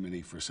Lawyers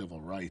Committee for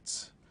Civil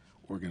Rights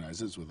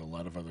organizes with a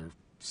lot of other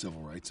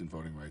civil rights and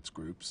voting rights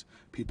groups.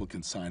 People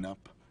can sign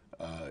up.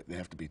 They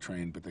have to be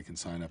trained, but they can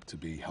sign up to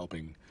be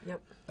helping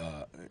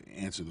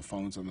answer the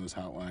phones on those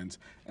hotlines.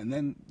 And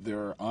then there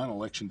are, on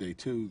Election Day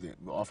too,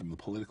 often the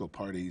political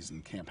parties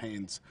and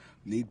campaigns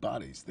need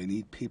bodies. They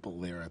need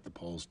people there at the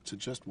polls to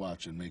just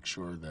watch and make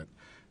sure that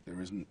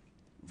there isn't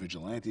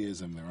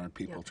vigilantism, there aren't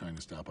people trying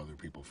to stop other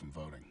people from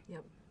voting.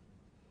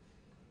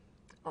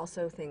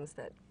 Also things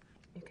that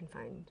you can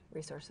find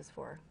resources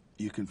for.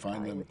 You can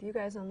find them with you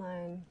guys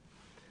online.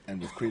 And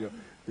with CREDO.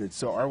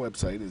 So our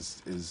website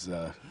is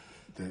the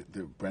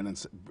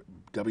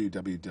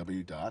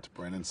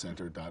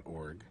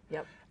www.brennancenter.org.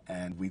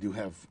 And we do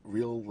have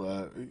real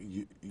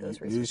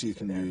news you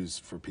can use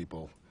for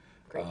people.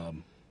 Great.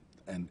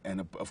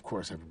 And of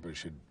course, everybody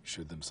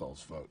should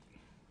themselves vote.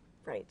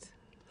 Right.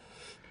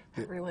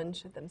 Everyone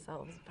should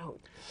themselves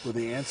vote. Well,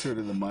 the answer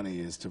to the money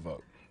is to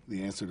vote.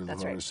 The answer to the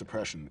voter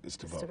suppression is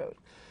to vote.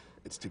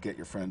 It's to get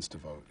your friends to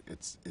vote.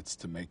 It's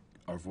to make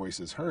our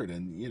voices heard.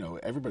 And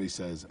everybody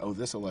says, "Oh,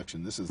 this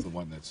election, this is the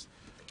one that's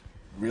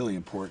really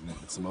important.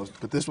 It's the most."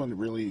 But this one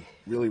really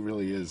is really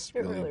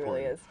important.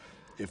 Really is.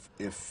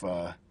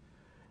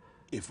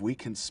 If we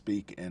can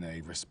speak in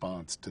a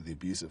response to the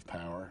abuse of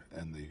power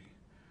and the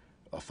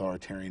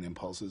authoritarian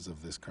impulses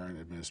of this current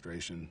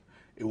administration,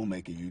 it will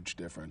make a huge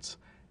difference.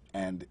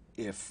 And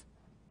if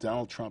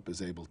Donald Trump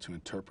is able to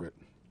interpret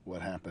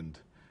what happened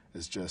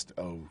as just,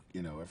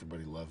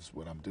 everybody loves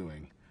what I'm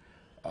doing,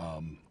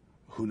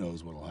 who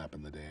knows what will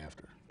happen the day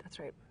after. That's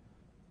right.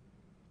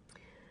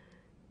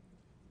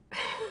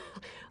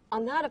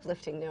 On that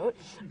uplifting note,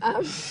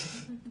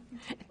 does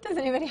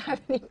anybody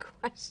have any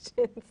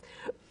questions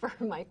for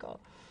Michael?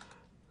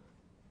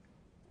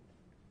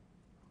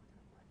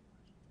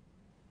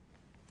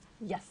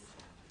 Yes,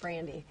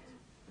 Brandy.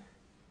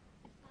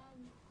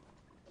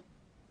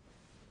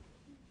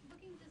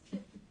 Looking just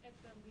at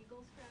the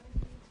legal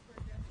strategies for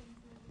addressing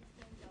some of these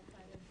things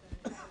outside of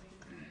the voting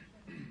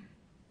protection,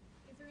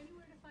 is there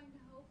anywhere to find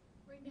hope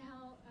right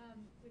now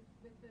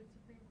with the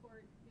Supreme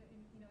Court in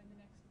the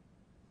next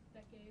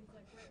decades?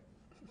 Like,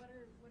 what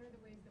are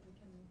the ways that we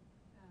can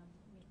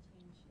make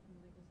change in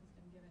the legal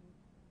system, given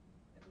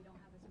that we don't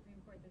have a Supreme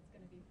Court that's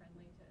going to be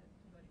friendly to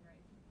voting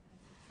rights?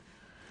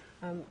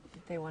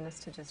 They want us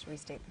to just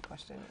restate the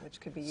question,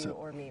 which could be you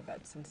or me,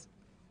 but since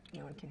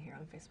no one can hear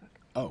on Facebook.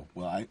 Oh,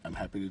 well, I'm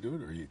happy to do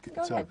it, or you can.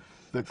 Go ahead.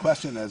 The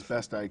question, as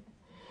best I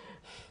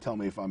tell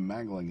me if I'm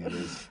mangling it,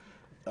 is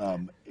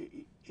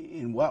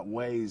in what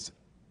ways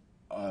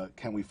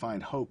can we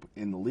find hope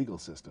in the legal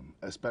system,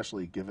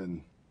 especially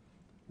given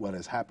what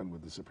has happened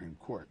with the Supreme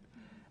Court?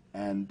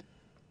 And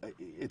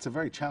it's a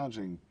very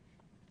challenging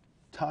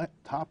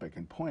topic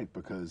and point,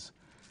 because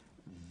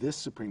this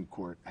Supreme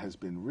Court has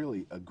been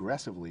really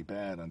aggressively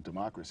bad on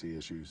democracy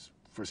issues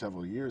for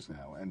several years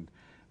now. And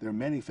there are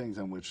many things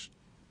on which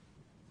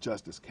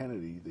Justice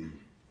Kennedy, the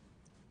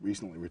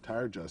recently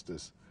retired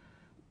justice,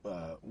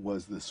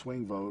 was the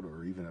swing vote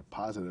or even a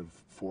positive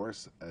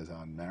force, as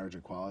on marriage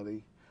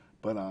equality.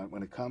 But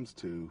when it comes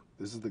to,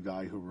 this is the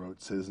guy who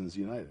wrote Citizens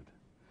United.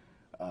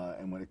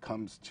 And when it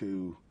comes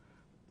to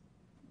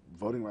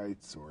voting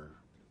rights or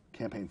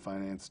campaign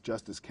finance,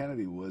 Justice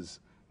Kennedy was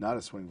not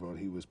a swing vote.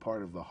 He was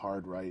part of the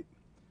hard right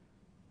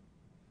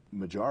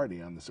majority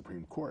on the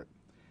Supreme Court.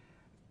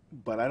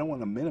 But I don't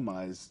want to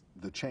minimize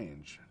the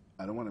change.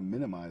 I don't want to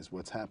minimize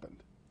what's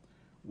happened.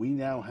 We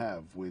now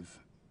have, with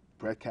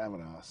Brett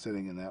Kavanaugh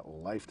sitting in that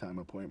lifetime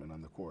appointment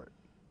on the court,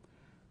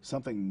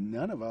 something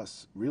none of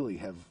us really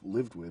have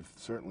lived with,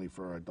 certainly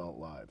for our adult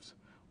lives.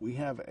 We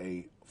have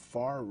a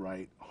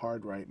far-right,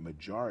 hard-right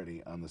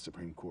majority on the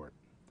Supreme Court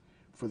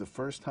for the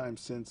first time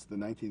since the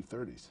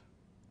 1930s.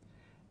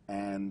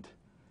 And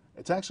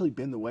it's actually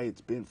been the way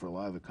it's been for a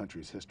lot of the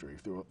country's history.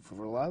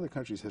 For a lot of the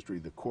country's history,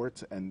 the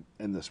courts and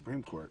the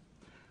Supreme Court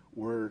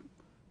were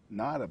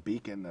not a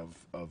beacon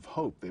of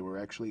hope. They were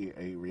actually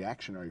a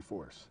reactionary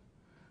force.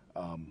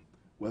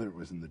 Whether it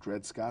was in the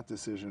Dred Scott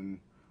decision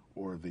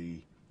or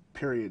the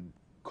period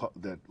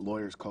that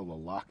lawyers call the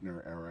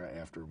Lochner era,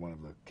 after one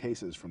of the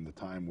cases from the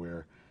time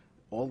where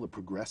all the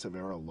progressive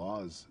era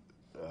laws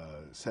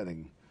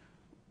setting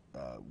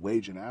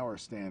wage and hour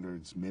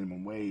standards,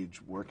 minimum wage,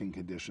 working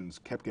conditions,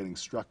 kept getting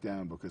struck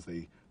down because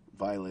they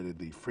violated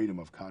the freedom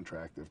of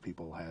contract if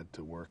people had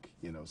to work,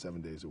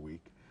 7 days a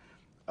week.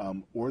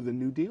 Or the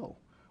New Deal,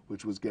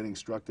 which was getting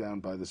struck down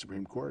by the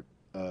Supreme Court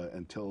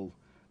until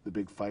the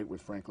big fight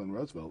with Franklin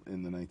Roosevelt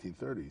in the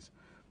 1930s.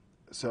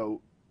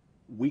 So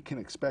we can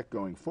expect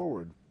going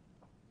forward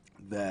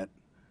that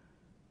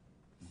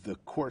the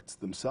courts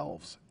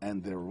themselves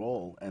and their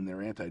role and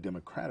their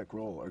anti-democratic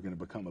role are going to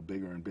become a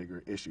bigger and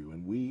bigger issue.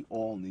 And we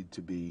all need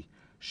to be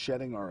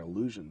shedding our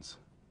illusions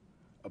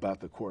about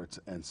the courts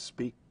and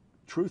speak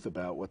truth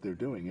about what they're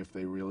doing if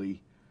they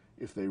really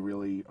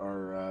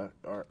are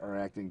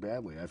acting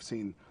badly. I've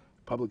seen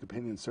public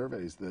opinion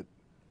surveys that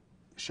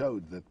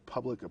showed that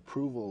public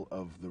approval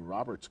of the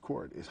Roberts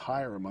Court is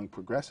higher among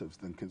progressives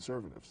than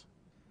conservatives.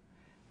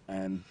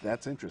 And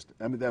that's interesting.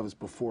 I mean, that was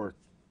before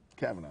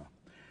Kavanaugh.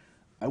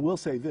 I will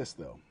say this,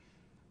 though.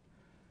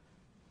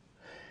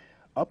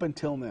 Up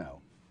until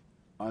now,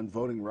 on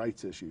voting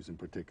rights issues in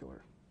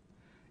particular,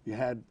 you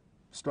had,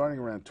 starting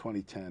around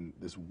 2010,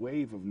 this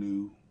wave of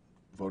new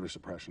voter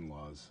suppression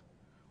laws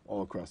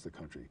all across the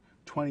country.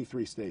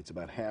 23 states,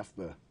 about half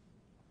the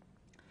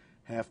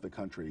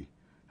country,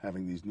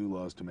 having these new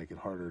laws to make it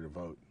harder to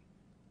vote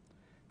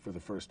for the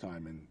first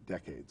time in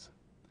decades.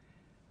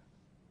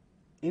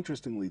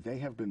 Interestingly, they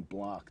have been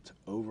blocked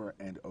over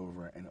and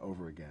over and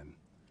over again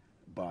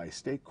by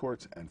state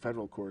courts and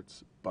federal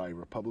courts, by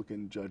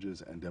Republican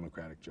judges and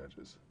Democratic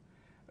judges.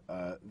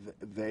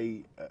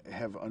 They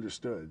have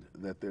understood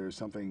that there's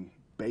something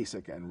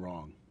basic and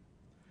wrong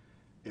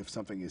if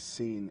something is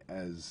seen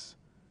as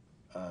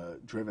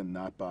driven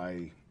not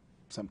by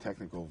some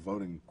technical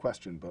voting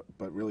question,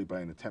 but really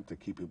by an attempt to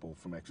keep people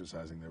from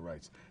exercising their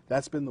rights.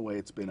 That's been the way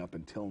it's been up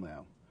until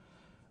now.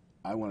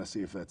 I want to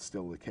see if that's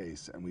still the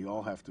case, and we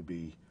all have to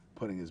be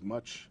putting as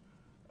much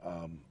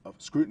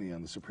scrutiny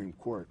on the Supreme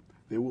Court.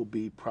 There will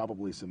be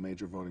probably some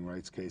major voting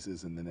rights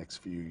cases in the next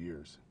few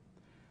years.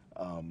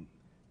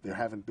 There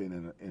haven't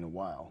been in a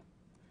while.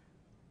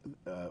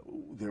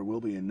 There will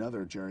be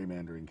another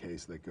gerrymandering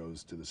case that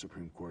goes to the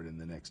Supreme Court in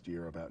the next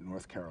year about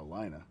North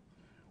Carolina,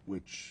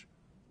 which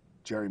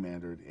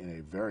gerrymandered in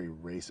a very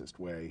racist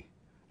way,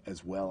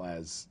 as well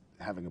as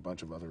having a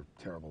bunch of other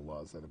terrible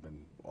laws that have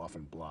been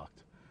often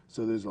blocked.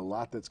 So there's a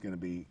lot that's going to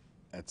be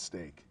at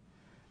stake.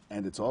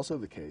 And it's also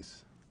the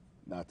case,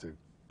 not to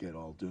get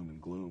all doom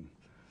and gloom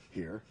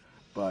here,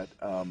 but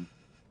I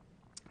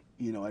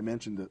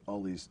mentioned that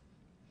all these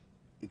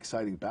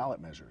exciting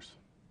ballot measures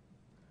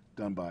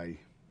done by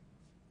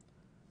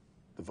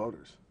the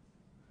voters.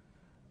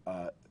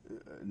 A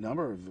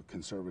number of the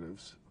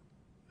conservatives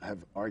have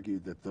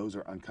argued that those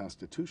are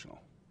unconstitutional.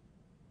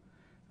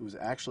 It was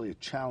actually a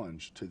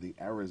challenge to the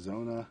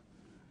Arizona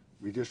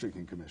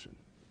Redistricting Commission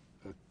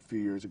a few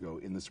years ago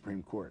in the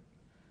Supreme Court.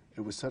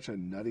 It was such a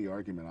nutty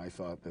argument, I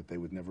thought, that they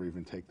would never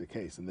even take the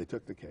case, and they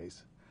took the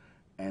case.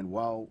 And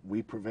while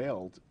we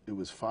prevailed, it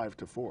was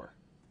 5-4.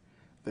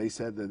 They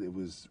said that it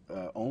was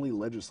only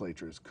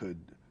legislatures could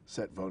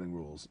set voting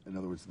rules. In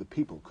other words, the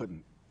people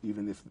couldn't,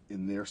 even if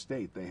in their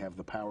state they have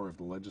the power of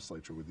the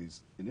legislature with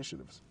these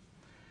initiatives.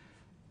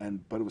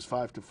 But it was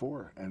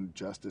 5-4, and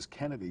Justice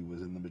Kennedy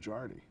was in the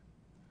majority.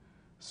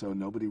 So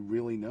nobody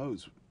really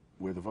knows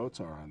where the votes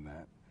are on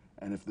that.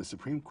 And if the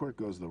Supreme Court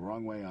goes the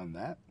wrong way on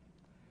that,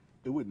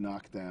 it would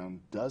knock down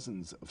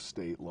dozens of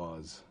state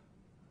laws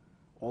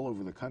all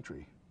over the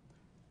country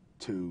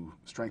to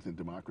strengthen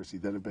democracy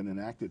that have been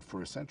enacted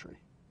for a century.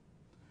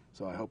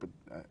 So I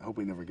hope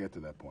we never get to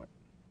that point.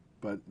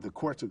 But the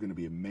courts are going to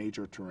be a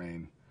major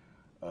terrain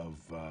of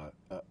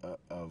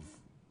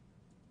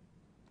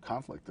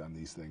conflict on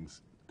these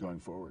things going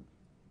forward.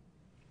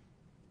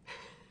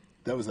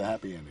 That was a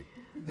happy ending.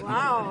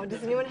 Wow.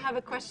 Does anyone have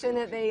a question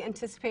that they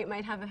anticipate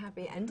might have a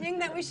happy ending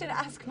that we should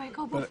ask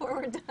Michael before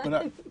we're done?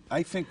 But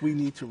I think we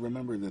need to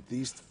remember that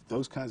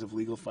those kinds of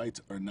legal fights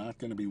are not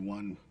going to be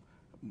won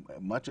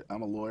much.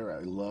 I'm a lawyer. I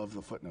love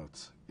the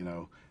footnotes. You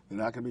know, they're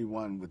not going to be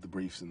won with the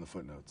briefs and the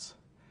footnotes.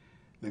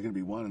 They're going to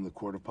be won in the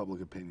court of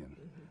public opinion.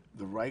 Mm-hmm.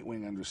 The right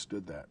wing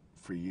understood that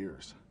for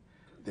years.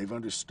 They've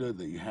understood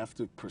that you have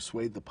to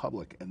persuade the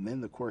public, and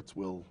then the courts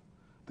will.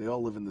 They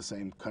all live in the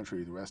same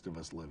country the rest of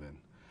us live in.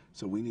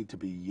 So we need to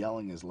be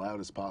yelling as loud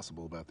as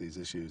possible about these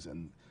issues,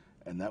 and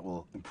that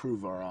will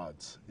improve our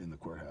odds in the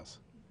courthouse.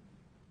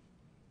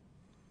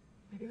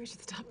 Maybe we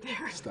should stop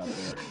there. Stop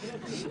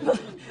there.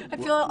 I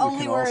feel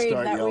only worried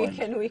that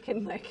yelling. we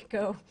can like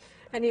go.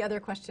 Any other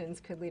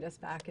questions could lead us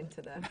back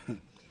into the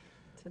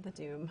to the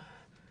doom,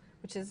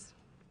 which is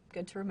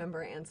good to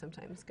remember and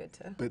sometimes good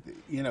to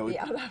be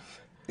out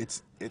of.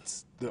 It's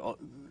the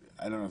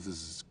I don't know if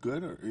this is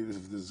good or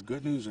if this is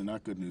good news or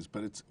not good news,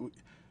 but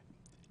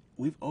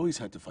we've always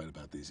had to fight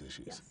about these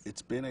issues. Yes.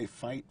 It's been a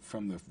fight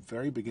from the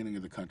very beginning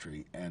of the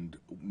country, and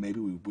maybe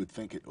we would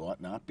think it ought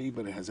not be,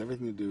 but it has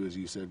everything to do, as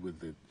you said, with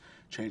the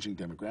changing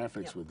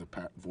demographics, yep. with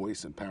the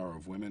voice and power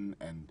of women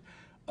and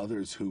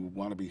others who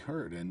want to be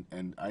heard.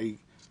 And I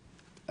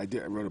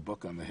wrote a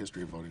book on the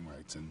history of voting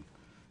rights, and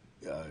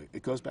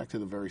it goes back to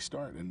the very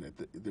start. And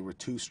there were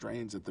two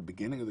strains at the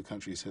beginning of the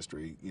country's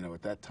history. You know,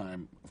 at that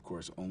time, of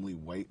course, only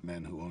white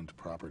men who owned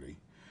property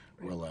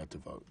were allowed to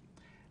vote.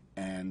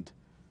 And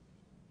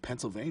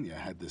Pennsylvania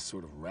had this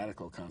sort of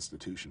radical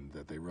constitution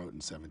that they wrote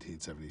in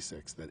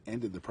 1776 that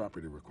ended the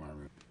property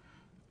requirement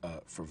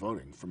for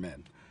voting for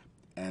men.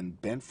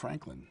 And Ben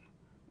Franklin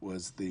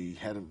was the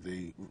head of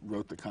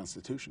wrote the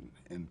Constitution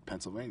in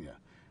Pennsylvania.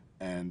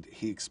 And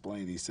he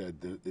explained, he said,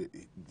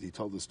 he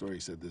told the story, he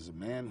said, there's a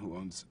man who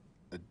owns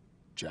a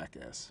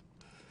jackass,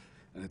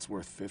 and it's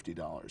worth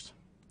 $50,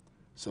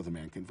 so the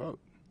man can vote.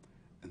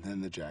 And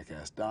then the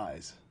jackass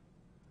dies.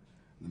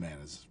 The man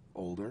is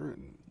older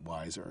and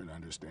wiser and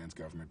understands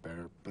government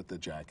better, but the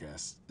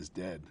jackass is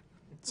dead,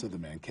 so the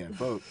man can't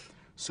vote.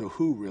 So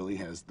who really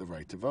has the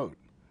right to vote,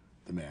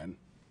 the man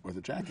or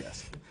the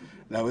jackass?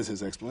 That was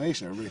his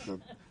explanation. Everybody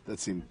thought that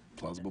seemed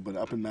plausible, but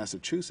up in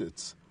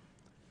Massachusetts,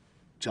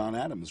 John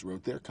Adams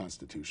wrote their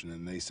constitution,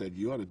 and they said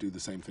you ought to do the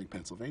same thing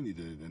Pennsylvania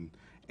did and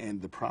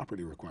end the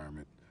property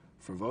requirement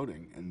for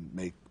voting and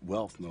make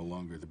wealth no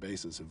longer the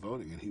basis of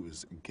voting. And he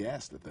was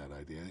aghast at that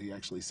idea. He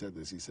actually said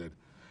this. He said,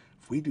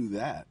 if we do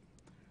that,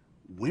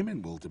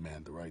 women will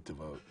demand the right to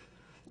vote.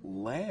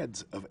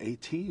 Lads of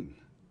 18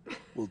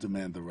 will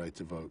demand the right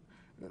to vote.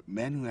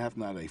 Men who have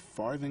not a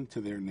farthing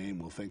to their name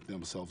will think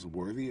themselves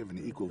worthy of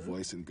an equal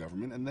voice in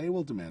government, and they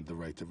will demand the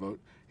right to vote.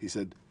 He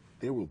said,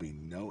 there will be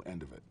no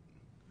end of it.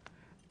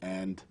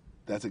 And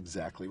that's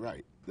exactly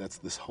right. That's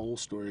this whole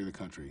story of the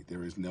country.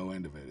 There is no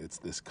end of it. It's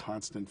this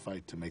constant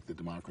fight to make the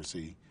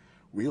democracy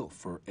real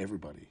for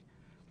everybody.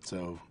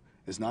 So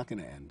it's not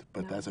going to end,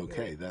 but that's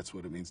okay. That's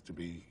what it means to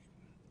be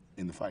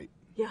in the fight.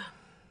 Yeah.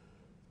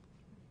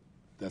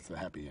 That's the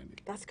happy ending.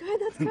 That's good.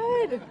 That's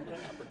good.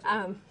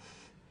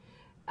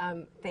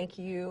 Thank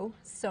you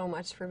so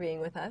much for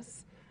being with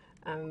us.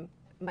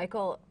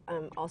 Michael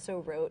also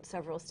wrote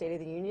several State of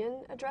the Union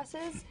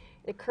addresses.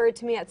 It occurred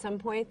to me at some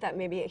point that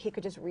maybe he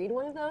could just read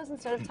one of those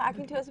instead of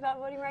talking to us about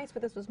voting rights,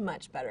 but this was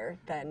much better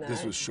than...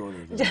 this was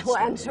shorter than well,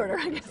 and shorter,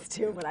 I guess,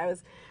 too. But I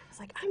was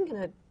like, I'm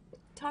going to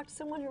talk to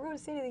someone who wrote a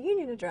State of the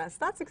Union address.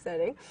 That's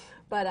exciting.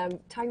 But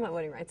talking about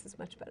voting rights is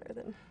much better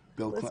than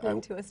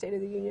listening to a State of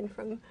the Union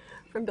from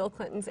Bill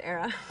Clinton's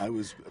era. I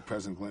was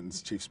President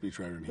Clinton's chief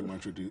speechwriter, and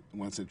he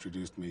once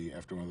introduced me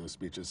after one of those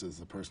speeches as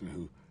the person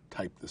who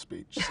typed the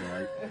speech.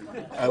 So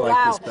I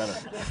like this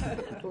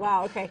better.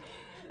 Wow, okay.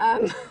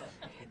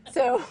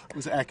 So it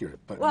was accurate,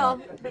 but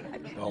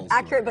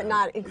accurate but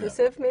not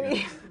inclusive,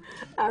 maybe.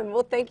 Yeah.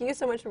 Well, thank you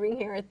so much for being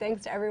here.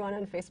 Thanks to everyone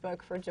on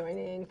Facebook for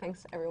joining.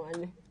 Thanks to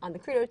everyone on the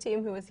CREDO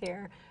team who was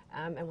here,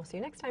 and we'll see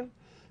you next time.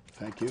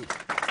 Thank you.